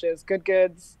announced, which is Good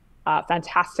Goods,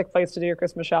 fantastic place to do your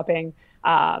Christmas shopping.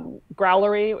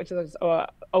 Growlery, which is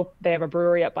they have a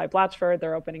brewery up by Blatchford.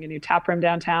 They're opening a new tap room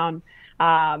downtown.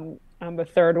 The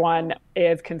 3rd one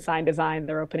is Consign Design.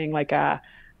 They're opening like a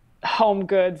home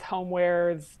goods,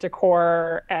 homewares,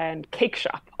 decor, and cake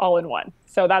shop all in one.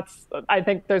 So I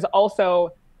think there's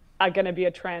also going to be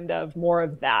a trend of more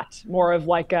of that, more of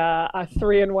like a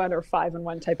 3-in-1 or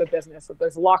 5-in-1 type of business. So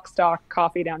there's Lock Stock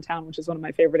Coffee downtown, which is one of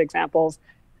my favorite examples.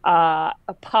 A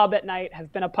pub at night, has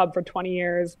been a pub for 20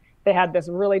 years. They had this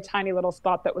really tiny little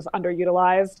spot that was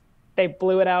underutilized. They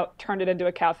blew it out, turned it into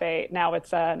a cafe. Now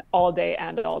it's an all day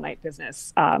and all night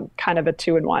business, kind of a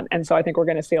 2-in-1. And so I think we're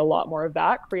going to see a lot more of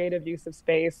that creative use of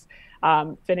space,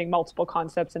 fitting multiple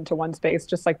concepts into one space,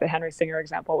 just like the Henry Singer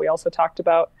example we also talked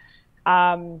about.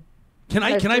 Can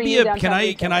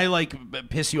I like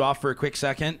piss you off for a quick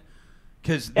second?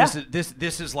 Because this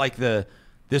is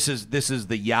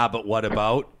the yeah, but what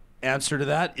about answer to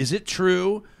that. Is it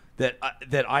true that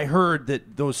I heard that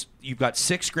you've got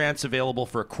 6 grants available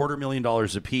for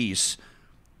 $250,000 a piece,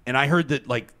 and I heard that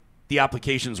like the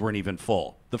applications weren't even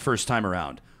full the first time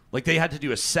around? Like they had to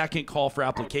do a second call for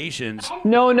applications.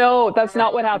 No, that's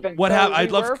not what happened. What happened?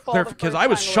 I'd love to clarify because I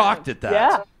was shocked at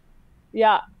that.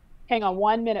 Yeah. Hang on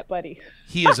 1 minute, buddy.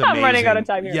 He is amazing. I'm running out of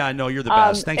time here. Yeah, no, you're the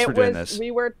best. Thanks for doing this. We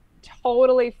were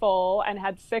totally full and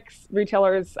had 6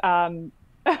 retailers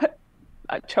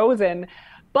chosen.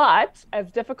 But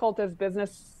as difficult as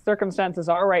business circumstances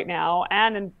are right now,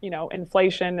 and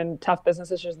inflation and tough business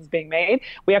decisions being made,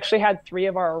 we actually had 3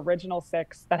 of our original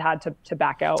 6 that had to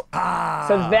back out.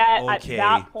 So at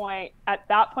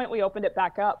that point we opened it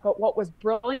back up. But what was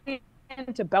brilliant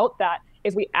about that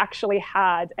is we actually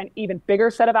had an even bigger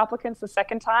set of applicants the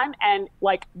second time, and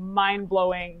like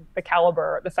mind-blowing the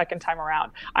caliber the second time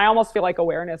around. I almost feel like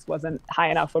awareness wasn't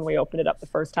high enough when we opened it up the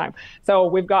first time. So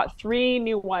we've got 3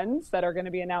 new ones that are going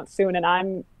to be announced soon, and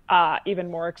I'm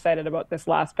even more excited about this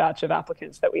last batch of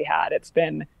applicants that we had. It's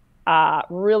been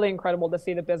really incredible to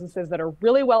see the businesses that are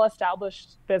really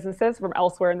well-established businesses from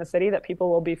elsewhere in the city that people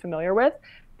will be familiar with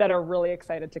that are really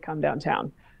excited to come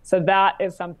downtown. So that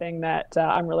is something that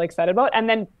I'm really excited about. And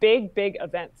then big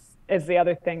events is the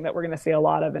other thing that we're going to see a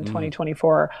lot of in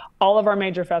 2024. All of our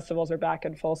major festivals are back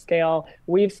in full scale.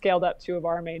 We've scaled up 2 of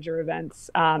our major events.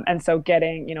 And so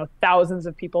getting, thousands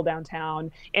of people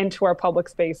downtown into our public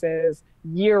spaces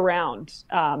year round,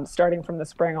 starting from the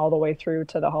spring all the way through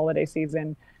to the holiday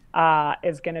season,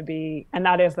 is going to be, and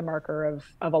that is the marker of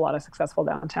a lot of successful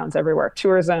downtowns everywhere.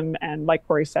 Tourism and, like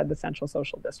Cory said, the central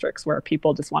social districts where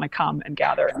people just want to come and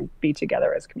gather and be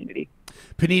together as community.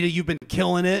 Puneeta, you've been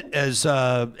killing it as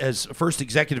first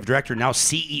executive director, now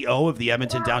CEO of the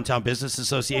Edmonton Downtown Business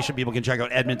Association. People can check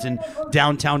out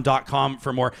edmontondowntown.com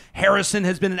for more. Harrison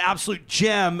has been an absolute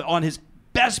gem on his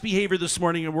best behavior this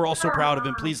morning, and we're all so proud of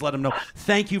him. Please let him know.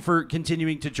 Thank you for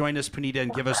continuing to join us, Puneeta,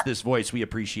 and give us this voice. We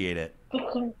appreciate it.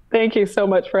 Thank you so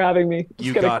much for having me.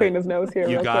 Just going to clean his nose here.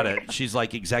 You got it. She's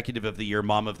like executive of the year,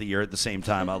 mom of the year at the same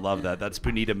time. I love that. That's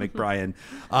Puneeta McBryan.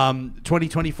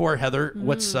 2024, Heather,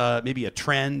 what's maybe a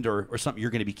trend or something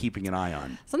you're going to be keeping an eye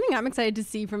on? Something I'm excited to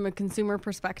see from a consumer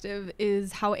perspective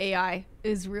is how AI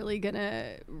is really going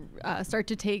to start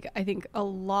to take, I think, a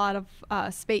lot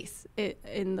of space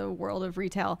in the world of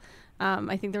retail.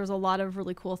 I think there's a lot of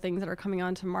really cool things that are coming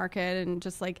onto market, and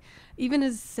just like even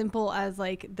as simple as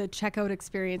like the checkout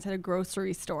experience at a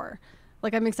grocery store.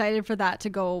 Like I'm excited for that to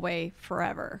go away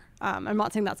forever. I'm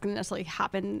not saying that's going to necessarily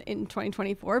happen in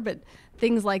 2024, but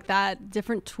things like that,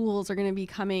 different tools are going to be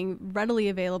coming readily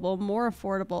available, more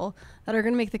affordable, that are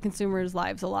going to make the consumers'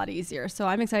 lives a lot easier. So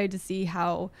I'm excited to see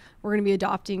how we're going to be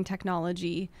adopting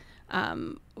technology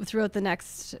throughout the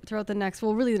next the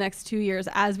next 2 years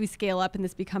as we scale up and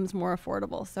this becomes more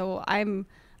affordable. So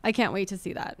I can't wait to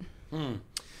see that.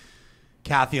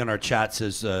 Kathy on our chat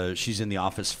says she's in the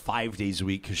office 5 days a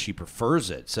week because she prefers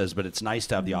it. Says, but it's nice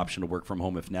to have the option to work from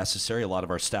home if necessary. A lot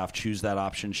of our staff choose that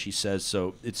option, she says.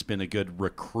 So it's been a good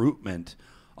recruitment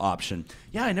option.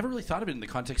 Yeah, I never really thought of it in the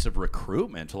context of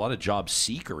recruitment. A lot of job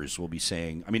seekers will be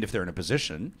saying, I mean, if they're in a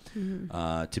position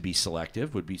to be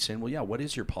selective, would be saying, well, yeah, what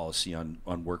is your policy on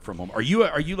work from home? Are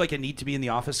you like a need to be in the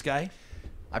office guy?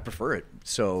 I prefer it.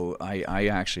 So I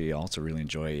actually also really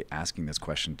enjoy asking this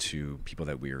question to people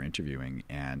that we are interviewing,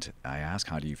 and I ask,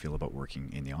 how do you feel about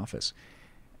working in the office?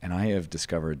 And I have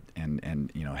discovered,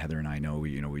 and Heather and I know,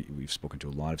 we've spoken to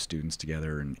a lot of students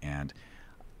together, and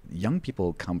young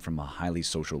people come from a highly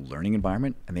social learning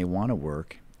environment, and they want to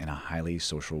work in a highly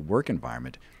social work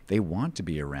environment. They want to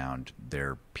be around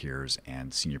their peers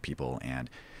and senior people and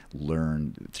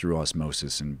learn through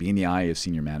osmosis and be in the eye of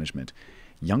senior management.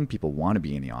 Young people want to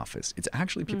be in the office. It's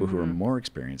actually people who are more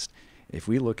experienced. If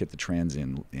we look at the trends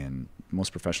in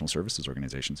most professional services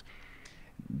organizations,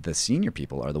 the senior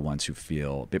people are the ones who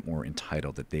feel a bit more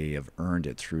entitled, that they have earned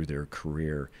it through their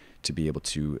career to be able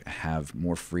to have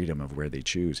more freedom of where they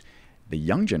choose. The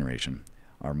young generation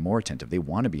are more attentive. They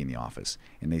want to be in the office,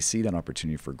 and they see that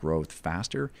opportunity for growth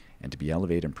faster and to be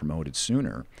elevated and promoted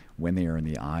sooner when they are in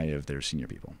the eye of their senior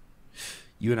people.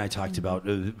 You and I talked about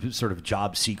sort of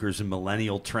job seekers and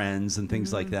millennial trends and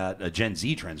things like that, Gen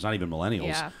Z trends, not even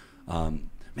millennials. Yeah.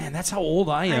 Man, that's how old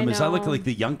I am. As I look like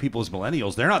the young people as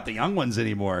millennials, they're not the young ones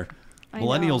anymore.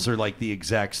 Millennials are like the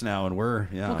execs now, and we're,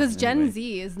 Well, because Gen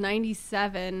Z is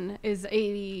 97, is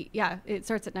 80, it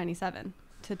starts at 97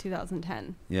 to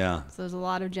 2010. Yeah. So there's a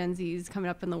lot of Gen Zs coming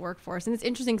up in the workforce. And it's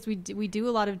interesting because we do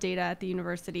a lot of data at the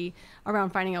university around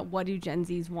finding out what do Gen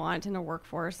Zs want in a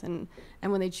workforce, and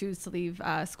when they choose to leave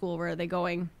school, where are they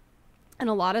going? And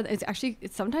a lot of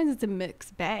sometimes it's a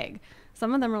mixed bag.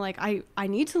 Some of them are like, I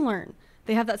need to learn.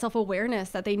 They have that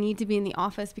self-awareness that they need to be in the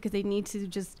office because they need to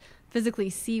just physically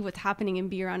see what's happening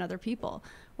and be around other people.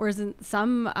 Whereas in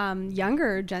some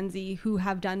younger Gen Z who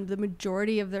have done the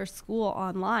majority of their school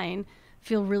online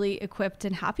feel really equipped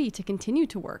and happy to continue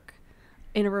to work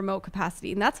in a remote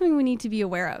capacity. And that's something we need to be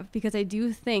aware of, because I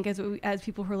do think as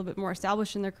people who are a little bit more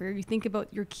established in their career, you think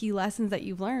about your key lessons that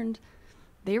you've learned,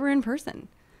 they were in person.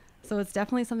 So it's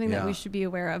definitely something that we should be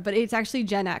aware of. But it's actually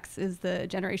Gen X is the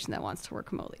generation that wants to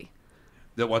work remotely.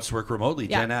 That wants to work remotely,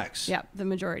 Yeah. Gen X. Yeah, the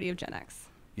majority of Gen X.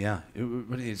 Yeah.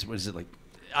 What is it like?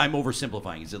 I'm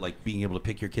oversimplifying. Is it like being able to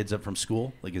pick your kids up from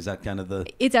school? Like, is that kind of the...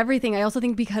 It's everything. I also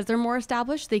think because they're more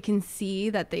established, they can see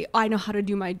that I know how to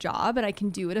do my job, and I can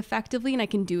do it effectively, and I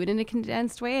can do it in a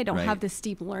condensed way. I don't have this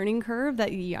steep learning curve that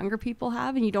the younger people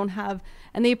have, and you don't have,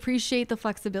 and they appreciate the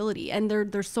flexibility. And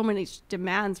there's so many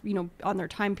demands, on their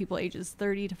time, people ages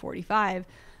 30 to 45,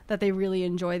 that they really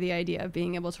enjoy the idea of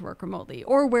being able to work remotely,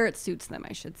 or where it suits them,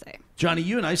 I should say. Johnny,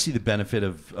 you and I see the benefit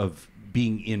of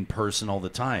being in person all the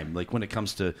time. Like when it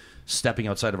comes to stepping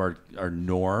outside of our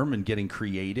norm and getting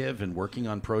creative and working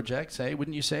on projects, hey,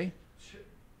 wouldn't you say?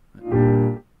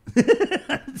 Sure.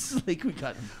 It's like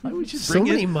we should so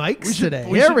many mics today.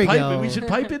 Here we go. We should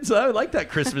pipe in. I like that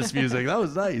Christmas music. That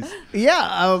was nice.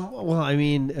 Yeah. Well, I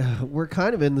mean, we're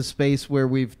kind of in the space where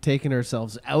we've taken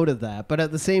ourselves out of that, but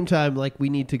at the same time, like, we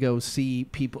need to go see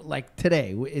people. Like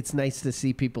today, it's nice to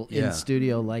see people in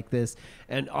studio like this.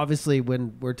 And obviously,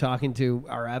 when we're talking to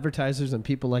our advertisers and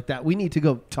people like that, we need to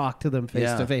go talk to them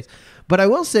face to face. But I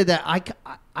will say that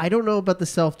I don't know about the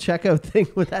self-checkout thing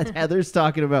that Heather's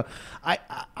talking about.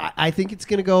 I think it's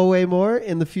going to go away more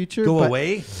in the future. Go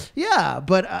away? Yeah,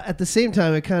 but at the same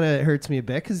time, it kind of hurts me a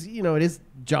bit because, it is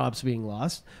jobs being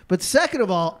lost. But second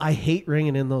of all, I hate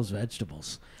ringing in those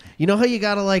vegetables. You know how you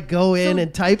got to go in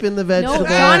and type in the vegetable,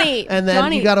 and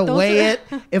then you got to weigh it?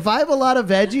 If I have a lot of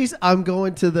veggies, I'm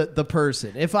going to the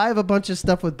person. If I have a bunch of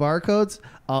stuff with barcodes,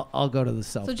 I'll go to the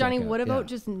self-checkout. So, Johnny, what about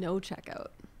just no checkout?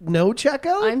 No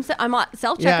checkout? I'm on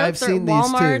self-checkouts. Yeah, I've they're seen at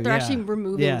these Walmart. too. They're actually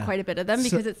removing quite a bit of them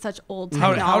because it's such old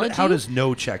technology. How does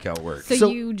no checkout work? So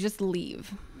you just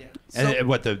leave. And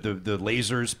what the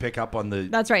lasers pick up on the...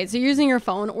 That's right. So you're using your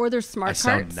phone or their smart carts.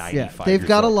 I sound 95 they've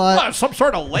got old. a lot. What, some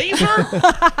sort of laser?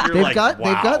 They've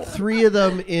got 3 of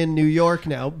them in New York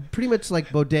now, pretty much like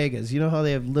bodegas. You know how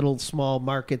they have little small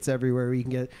markets everywhere where you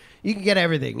can get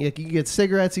everything. You can get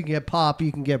cigarettes, you can get pop,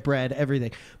 you can get bread,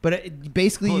 everything. But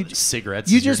basically,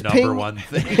 cigarettes you is just your number one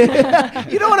thing.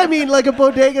 You know what I mean? Like a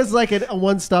bodega is like a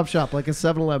one-stop shop, like a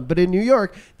 7-Eleven. But in New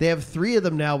York, they have 3 of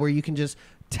them now where you can just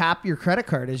tap your credit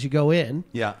card as you go in.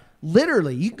 Yeah.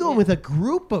 Literally, you can go with a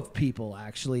group of people,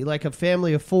 actually, like a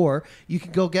family of 4. You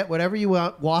can go get whatever you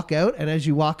want, walk out, and as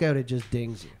you walk out, it just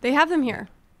dings you. They have them here.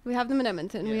 We have them in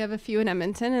Edmonton. We have a few in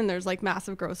Edmonton, and there's like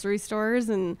massive grocery stores.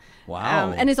 And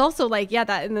wow. And it's also like,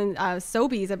 that. And then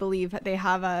Sobeys, I believe, they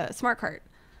have a smart cart.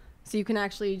 So you can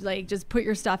actually just put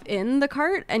your stuff in the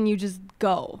cart and you just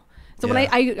go. So when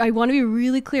I want to be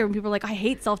really clear when people are like, I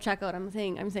hate self-checkout, I'm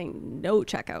saying no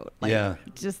checkout.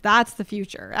 Just that's the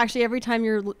future. Actually, every time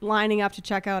you're lining up to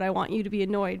check out, I want you to be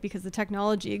annoyed because the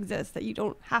technology exists that you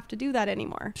don't have to do that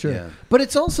anymore. Sure. Yeah. But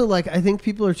it's also like, I think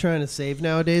people are trying to save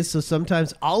nowadays. So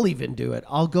sometimes I'll even do it.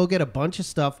 I'll go get a bunch of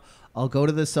stuff I'll go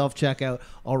to the self-checkout.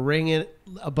 I'll ring in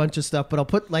a bunch of stuff, but I'll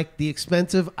put like the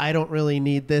expensive, I don't really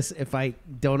need this if I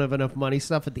don't have enough money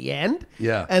stuff at the end.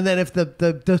 Yeah. And then if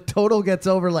the total gets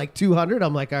over like 200,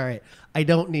 I'm like, all right, I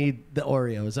don't need the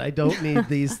Oreos. I don't need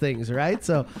these things, right?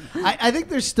 So I think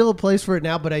there's still a place for it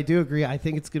now, but I do agree. I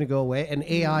think it's going to go away. And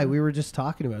AI, we were just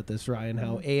talking about this, Ryan,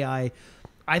 how AI,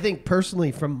 I think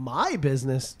personally from my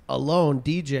business alone,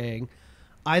 DJing,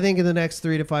 I think in the next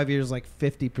 3 to 5 years, like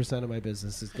 50% of my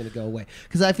business is going to go away.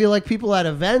 Because I feel like people at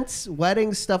events,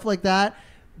 weddings, stuff like that,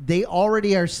 they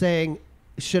already are saying,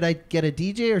 should I get a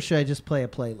DJ or should I just play a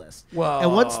playlist? Whoa.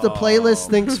 And once the playlist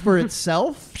thinks for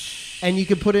itself and you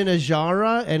can put in a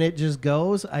genre and it just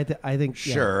goes, I think.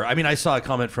 Sure. Yeah. I mean, I saw a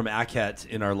comment from Aket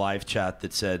in our live chat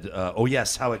that said, oh,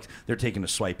 yes, they're taking a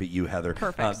swipe at you, Heather.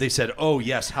 Perfect. They said, oh,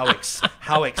 yes,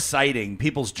 how exciting.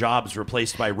 People's jobs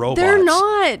replaced by robots. They're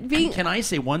not being. Can I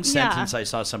say one sentence I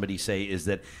saw somebody say is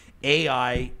that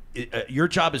AI, your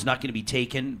job is not going to be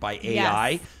taken by AI.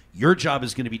 Yes. Your job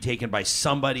is going to be taken by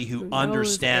somebody who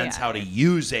understands AI. how to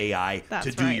use AI That's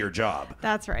to do right. your job.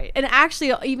 That's right. And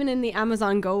actually, even in the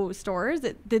Amazon Go stores,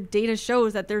 the data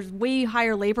shows that there's way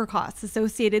higher labor costs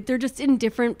associated. They're just in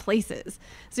different places.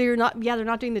 So they're not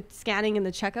doing the scanning and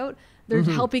the checkout. They're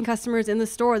helping customers in the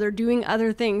store. They're doing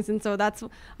other things. And so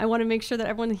I want to make sure that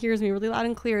everyone hears me really loud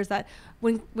and clear is that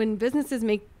when businesses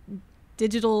make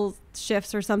digital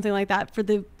shifts or something like that for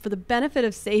the benefit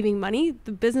of saving money,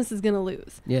 the business is going to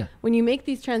lose. Yeah. When you make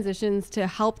these transitions to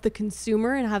help the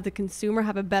consumer and have the consumer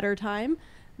have a better time,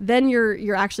 then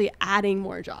you're actually adding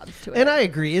more jobs to it. And I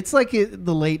agree. It's like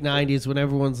the late 90s when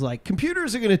everyone's like,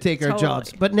 computers are going to take our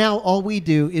jobs. But now all we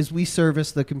do is we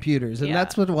service the computers. And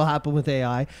that's what will happen with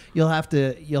AI. You'll have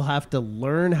to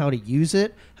learn how to use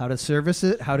it, how to service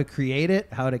it, how to create it,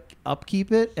 how to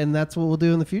upkeep it. And that's what we'll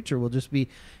do in the future. We'll just be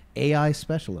AI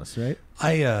specialists, right?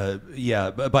 By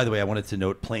the way, I wanted to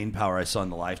note Plain Power I saw in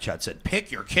the live chat said,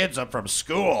 pick your kids up from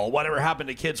school. Whatever happened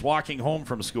to kids walking home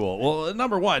from school? Well,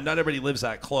 number one, not everybody lives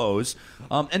that close.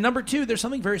 And number two, there's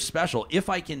something very special. If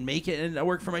I can make it, and I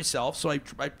work for myself, so I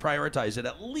prioritize it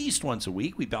at least once a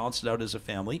week. We balance it out as a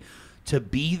family. To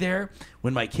be there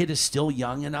when my kid is still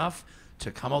young enough to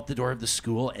come out the door of the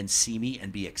school and see me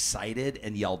and be excited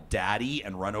and yell daddy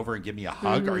and run over and give me a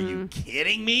hug. Are you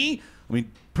kidding me? I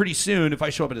mean, pretty soon, if I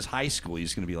show up at his high school,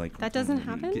 he's going to be like, that doesn't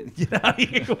happen? Get out of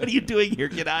here. What are you doing here?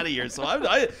 Get out of here. So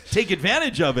I take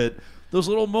advantage of it. Those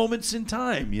little moments in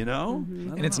time, you know?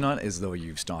 And it's not as though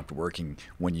you've stopped working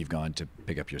when you've gone to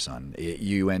pick up your son.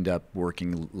 You end up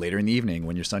working later in the evening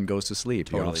when your son goes to sleep.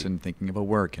 Totally. You're often thinking about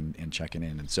work and checking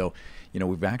in. And so,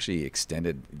 we've actually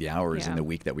extended the hours in the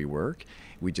week that we work.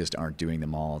 We just aren't doing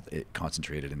them all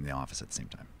concentrated in the office at the same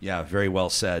time. Yeah, very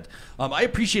well said. I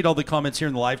appreciate all the comments here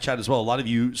in the live chat as well. A lot of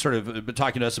you sort of been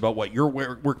talking to us about what your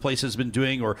workplace has been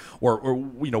doing or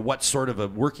what sort of a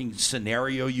working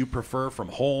scenario you prefer from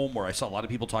home. Or I saw a lot of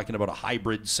people talking about a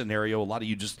hybrid scenario. A lot of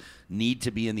you just need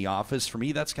to be in the office. For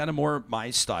me, that's kind of more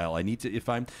my style. I need to if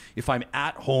I'm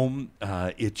at home,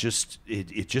 it just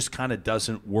kind of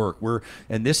doesn't work.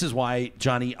 And this is why,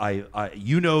 Johnny, I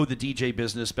the DJ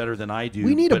business better than I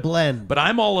do. We need a blend. But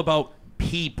I'm all about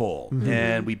people.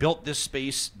 And we built this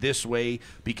space this way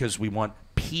because we want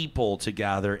people to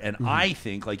gather. And I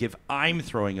think, like, if I'm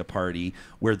throwing a party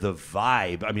where the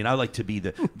vibe, I mean, I like to be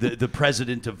the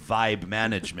president of vibe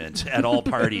management at all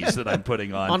parties that I'm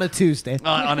putting on. On a Tuesday.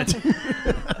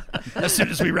 As soon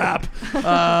as we wrap.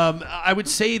 I would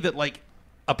say that, like,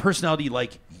 a personality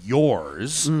like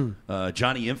yours,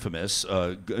 Johnny Infamous,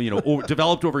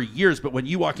 developed over years. But when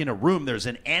you walk in a room, there's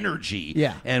an energy.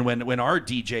 Yeah. And when our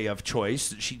DJ of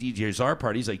choice, she DJs our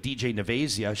parties, like DJ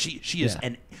Nevasia,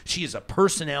 she is a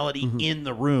personality in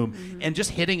the room. And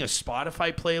just hitting a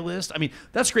Spotify playlist, I mean,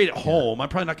 that's great at home. I'm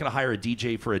probably not going to hire a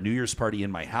DJ for a New Year's party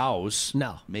in my house.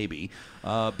 No. Maybe.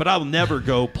 But I'll never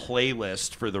go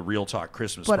playlist for the Real Talk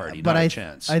Christmas party. Not a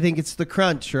chance. I think it's the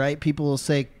crunch, right? People will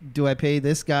say, do I pay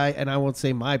this guy? And I won't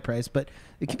say my price, but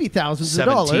it could be thousands of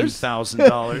dollars.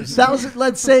 $17,000.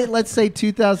 Let's say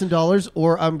 $2,000,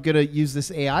 or I'm gonna use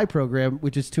this AI program,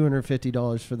 which is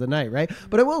 $250 for the night, right?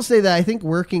 But I will say that I think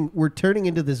we're turning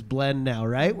into this blend now,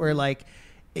 right? Where, like,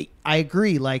 I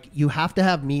agree, like, you have to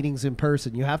have meetings in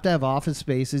person, you have to have office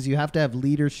spaces, you have to have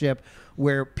leadership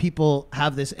where people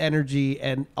have this energy,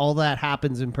 and all that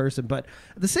happens in person. But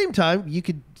at the same time, you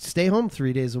could stay home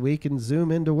 3 days a week and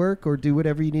Zoom into work or do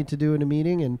whatever you need to do in a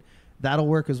meeting, and that'll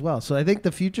work as well. So I think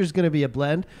the future is going to be a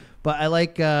blend. But I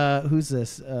like, who's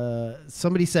this?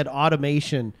 Somebody said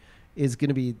automation is going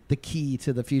to be the key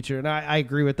to the future. And I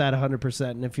agree with that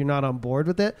 100%. And if you're not on board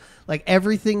with it, like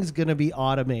everything's going to be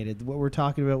automated. What we're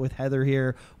talking about with Heather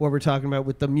here, what we're talking about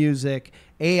with the music,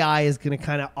 AI is going to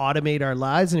kind of automate our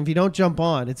lives. And if you don't jump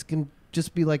on, it's going to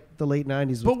just be like the late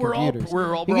 90s with computers. But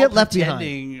we're all get left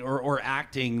pretending or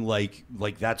acting like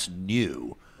that's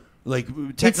new. Like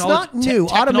technology, it's not new.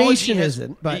 Automation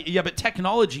isn't. But but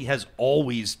technology has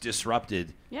always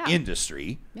disrupted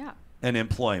industry. Yeah. And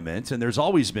employment, and there's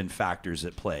always been factors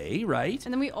at play, right?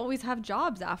 And then we always have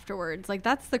jobs afterwards. Like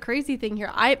that's the crazy thing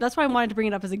here. That's why I wanted to bring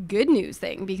it up as a good news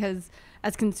thing, because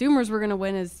as consumers we're going to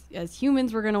win, as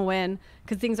humans we're going to win,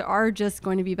 because things are just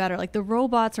going to be better. Like the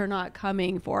robots are not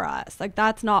coming for us. Like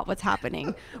that's not what's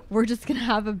happening. We're just going to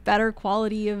have a better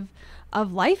quality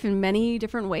of life in many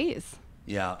different ways.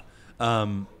 Yeah.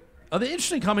 The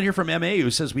interesting comment here from MA who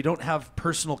says we don't have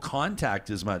personal contact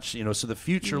as much, so the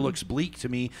future looks bleak to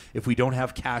me if we don't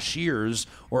have cashiers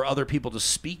or other people to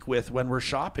speak with when we're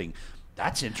shopping.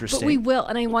 That's interesting. But we will,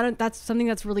 and that's something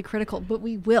that's really critical, but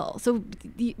we will. So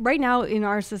right now in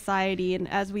our society, and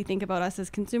as we think about us as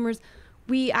consumers,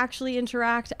 we actually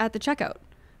interact at the checkout.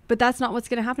 But that's not what's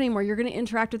going to happen anymore. You're going to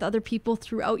interact with other people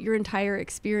throughout your entire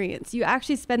experience. You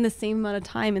actually spend the same amount of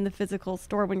time in the physical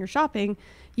store when you're shopping.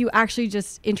 You actually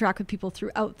just interact with people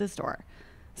throughout the store.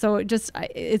 So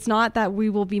it's not that we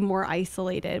will be more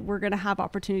isolated. We're going to have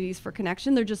opportunities for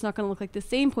connection. They're just not going to look like the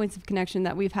same points of connection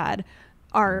that we've had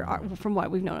from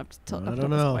what we've known up to this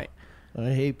point.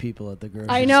 I hate people at the grocery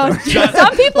store. I know.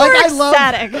 Some people are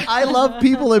ecstatic. I love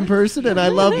people in person, and I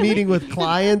love meeting with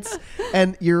clients.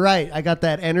 And you're right. I got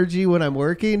that energy when I'm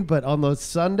working, but on those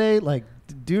Sunday, like,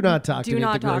 do not talk to me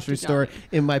at the grocery store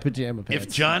in my pajama pants.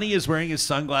 If Johnny is wearing his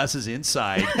sunglasses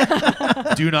inside,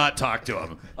 do not talk to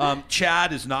him.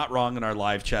 Chad is not wrong in our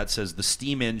live chat, says the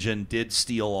steam engine did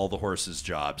steal all the horses'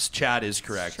 jobs. Chad is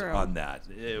correct on that.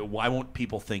 Why won't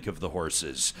people think of the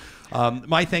horses?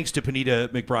 My thanks to Puneeta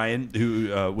McBryan,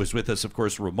 who was with us, of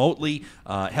course, remotely.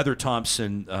 Heather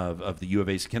Thomson of the U of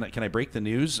A. Can I break the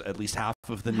news? At least half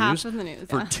of the news? Half of the news,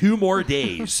 For 2 more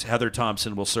days, Heather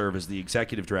Thomson will serve as the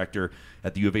executive director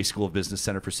at the U of A School of Business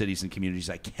Center for Cities and Communities.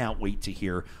 I can't wait to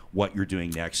hear what you're doing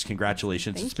next.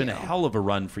 Congratulations. It's been a hell of a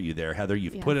run for you there, Heather.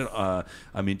 You've put it,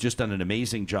 just done an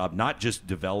amazing job, not just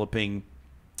developing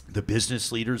the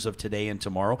business leaders of today and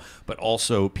tomorrow, but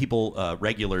also people,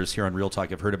 regulars here on Real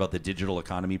Talk have heard about the digital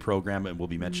economy program, and we'll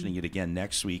be mentioning it again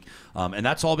next week. And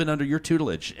that's all been under your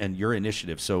tutelage and your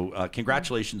initiative. So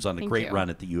congratulations on the great run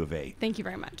at the U of A. Thank you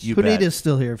very much. Puneeta's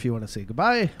still here if you want to say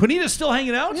goodbye. Puneeta's still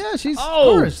hanging out? Yeah, she's of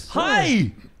course.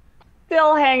 Hi.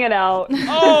 Still hanging out.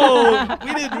 Oh,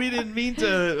 we didn't mean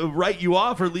to write you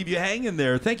off or leave you hanging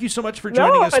there. Thank you so much for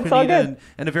joining us, Puneeta,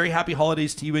 and a very happy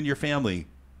holidays to you and your family.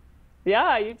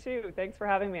 Yeah, you too. Thanks for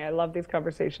having me. I love these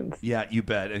conversations. Yeah, you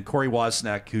bet. And Cory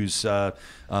Wosnack, who's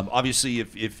obviously,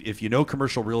 if you know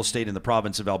commercial real estate in the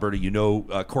province of Alberta, you know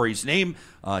Cory's name.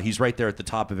 He's right there at the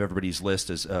top of everybody's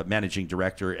list as managing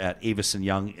director at Avis &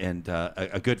 Young, and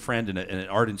a good friend and an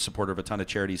ardent supporter of a ton of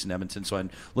charities in Edmonton. So I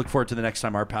look forward to the next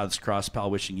time our paths cross,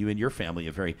 pal. Wishing you and your family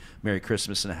a very Merry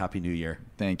Christmas and a Happy New Year.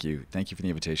 Thank you. Thank you for the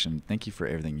invitation. Thank you for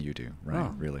everything you do,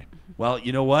 Ryan, really. Well,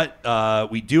 you know what?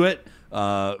 We do it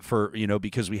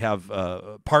because we have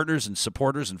partners and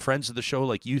supporters and friends of the show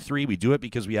like you three. We do it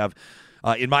because we have,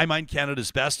 in my mind,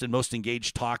 Canada's best and most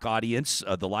engaged talk audience.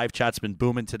 The live chat's been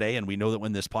booming today, and we know that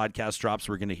when this podcast drops,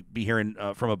 we're going to be hearing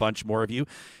from a bunch more of you.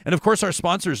 And, of course, our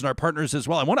sponsors and our partners as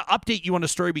well. I want to update you on a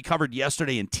story we covered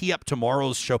yesterday and tee up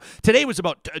tomorrow's show. Today was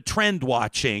about trend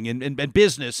watching and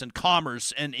business and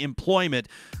commerce and employment.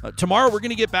 Tomorrow we're going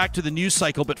to get back to the news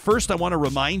cycle, but first I want to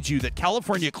remind you that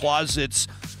California Closets,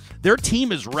 their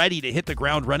team is ready to hit the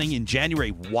ground running in January.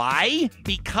 Why?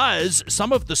 Because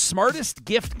some of the smartest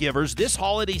gift givers this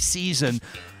holiday season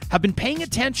have been paying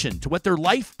attention to what their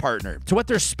life partner, to what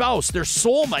their spouse, their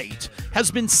soulmate has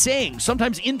been saying,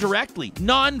 sometimes indirectly,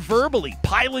 non-verbally,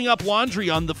 piling up laundry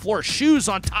on the floor, shoes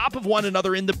on top of one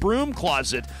another in the broom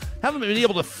closet. Haven't been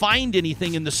able to find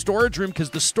anything in the storage room because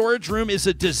the storage room is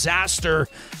a disaster.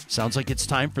 Sounds like it's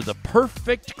time for the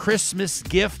perfect Christmas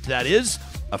gift. That is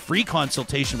a free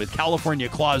consultation with California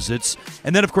Closets,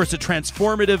 and then, of course, a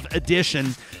transformative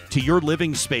addition to your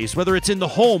living space, whether it's in the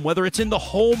home, whether it's in the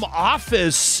home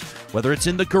office, whether it's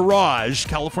in the garage.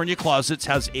 California Closets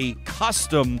has a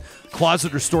custom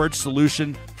closet or storage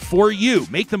solution for you.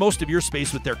 Make the most of your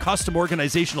space with their custom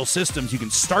organizational systems. You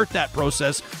can start that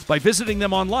process by visiting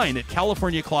them online at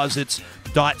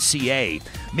californiaclosets.ca.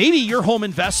 Maybe your home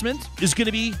investment is going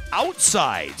to be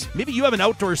outside. Maybe you have an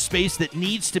outdoor space that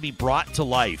needs to be brought to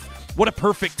life. What a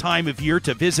perfect time of year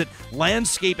to visit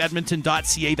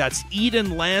landscapeedmonton.ca. That's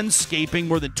Eden Landscaping.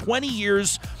 More than 20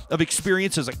 years of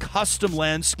experience as a custom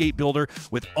landscape builder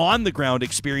with on-the-ground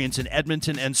experience in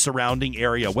Edmonton and surrounding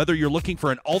area. Whether you're looking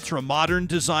for an ultra-modern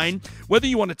design, whether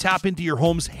you want to tap into your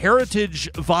home's heritage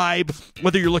vibe,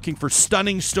 whether you're looking for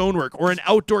stunning stonework or an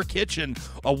outdoor kitchen,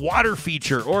 a water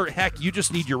feature, or heck, you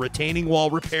just need your retaining wall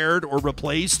repaired or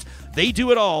replaced, they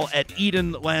do it all at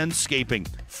Eden Landscaping.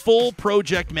 Full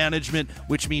project management,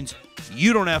 which means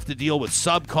you don't have to deal with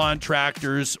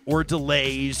subcontractors or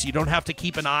delays. You don't have to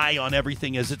keep an eye on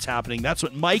everything as it's happening. That's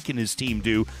what Mike and his team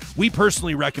do. We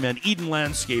personally recommend Eden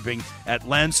Landscaping at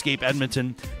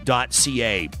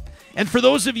landscapeedmonton.ca. And for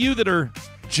those of you that are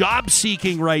job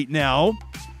seeking right now,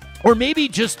 or maybe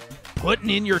just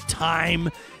putting in your time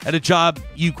at a job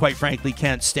you quite frankly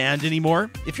can't stand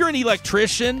anymore, if you're an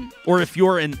electrician or if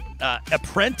you're an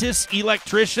apprentice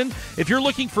electrician, if you're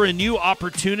looking for a new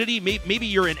opportunity, maybe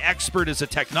you're an expert as a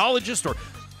technologist or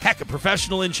heck, a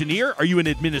professional engineer. Are you an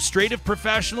administrative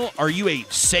professional? Are you a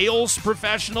sales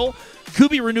professional?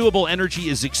 Kubi Renewable Energy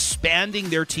is expanding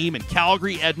their team in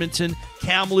Calgary, Edmonton,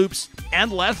 Kamloops,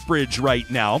 and Lethbridge right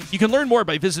now. You can learn more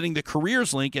by visiting the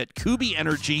careers link at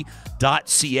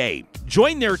kubienergy.ca.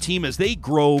 Join their team as they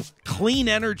grow clean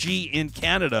energy in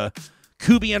Canada.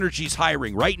 Kubi Energy's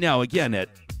hiring right now, again, at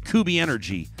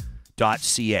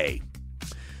kubienergy.ca.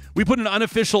 We put an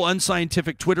unofficial,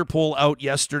 unscientific Twitter poll out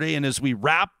yesterday, and as we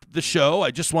wrap the show, I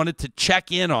just wanted to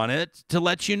check in on it to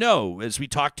let you know as we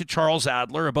talked to Charles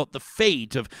Adler about the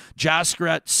fate of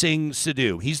Jaskirat Singh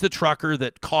Sidhu. He's the trucker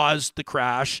that caused the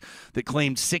crash that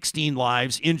claimed 16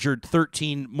 lives, injured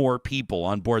 13 more people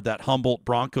on board that Humboldt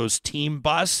Broncos team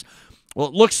bus. Well,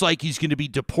 it looks like he's going to be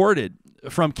deported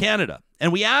from Canada.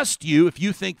 And we asked you if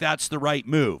you think that's the right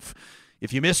move.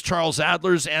 If you missed Charles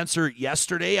Adler's answer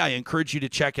yesterday, I encourage you to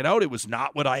check it out. It was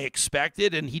not what I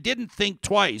expected, and he didn't think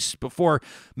twice before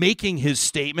making his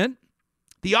statement.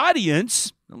 The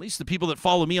audience, at least the people that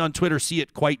follow me on Twitter, see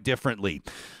it quite differently.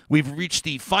 We've reached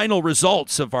the final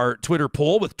results of our Twitter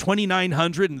poll with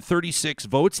 2,936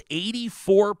 votes.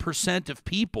 84% of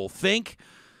people think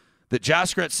that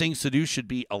Jaskirat Singh Sidhu should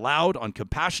be allowed on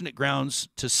compassionate grounds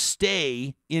to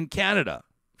stay in Canada.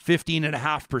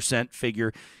 15.5%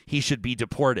 figure he should be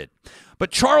deported. But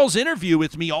Charles' interview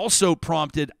with me also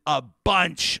prompted a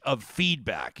bunch of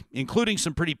feedback, including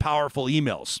some pretty powerful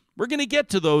emails. We're going to get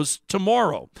to those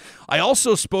tomorrow. I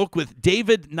also spoke with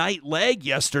David Knight-Legg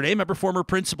yesterday, remember, former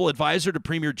principal advisor to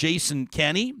Premier Jason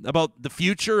Kenney, about the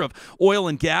future of oil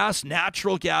and gas,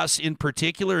 natural gas in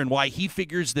particular, and why he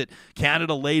figures that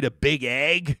Canada laid a big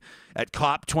egg at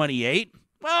COP28.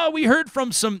 Well, we heard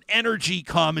from some energy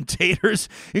commentators,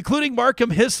 including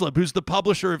Markham Hislop, who's the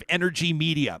publisher of Energy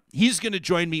Media. He's going to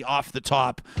join me off the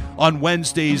top on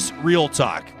Wednesday's Real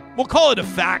Talk. We'll call it a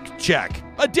fact check,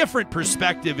 a different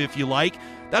perspective, if you like.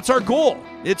 That's our goal.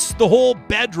 It's the whole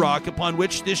bedrock upon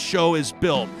which this show is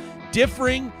built.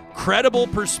 Differing, credible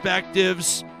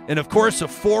perspectives, and of course, a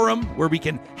forum where we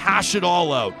can hash it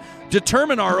all out.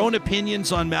 Determine our own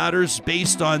opinions on matters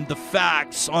based on the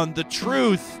facts, on the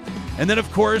truth, and then, of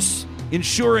course,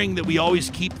 ensuring that we always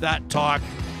keep that talk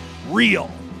real.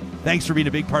 Thanks for being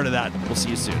a big part of that. We'll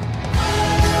see you soon.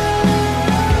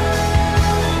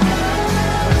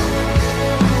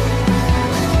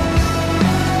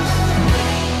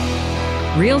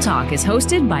 Real Talk is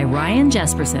hosted by Ryan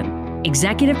Jesperson.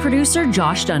 Executive producer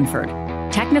Josh Dunford.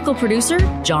 Technical producer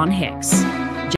John Hicks.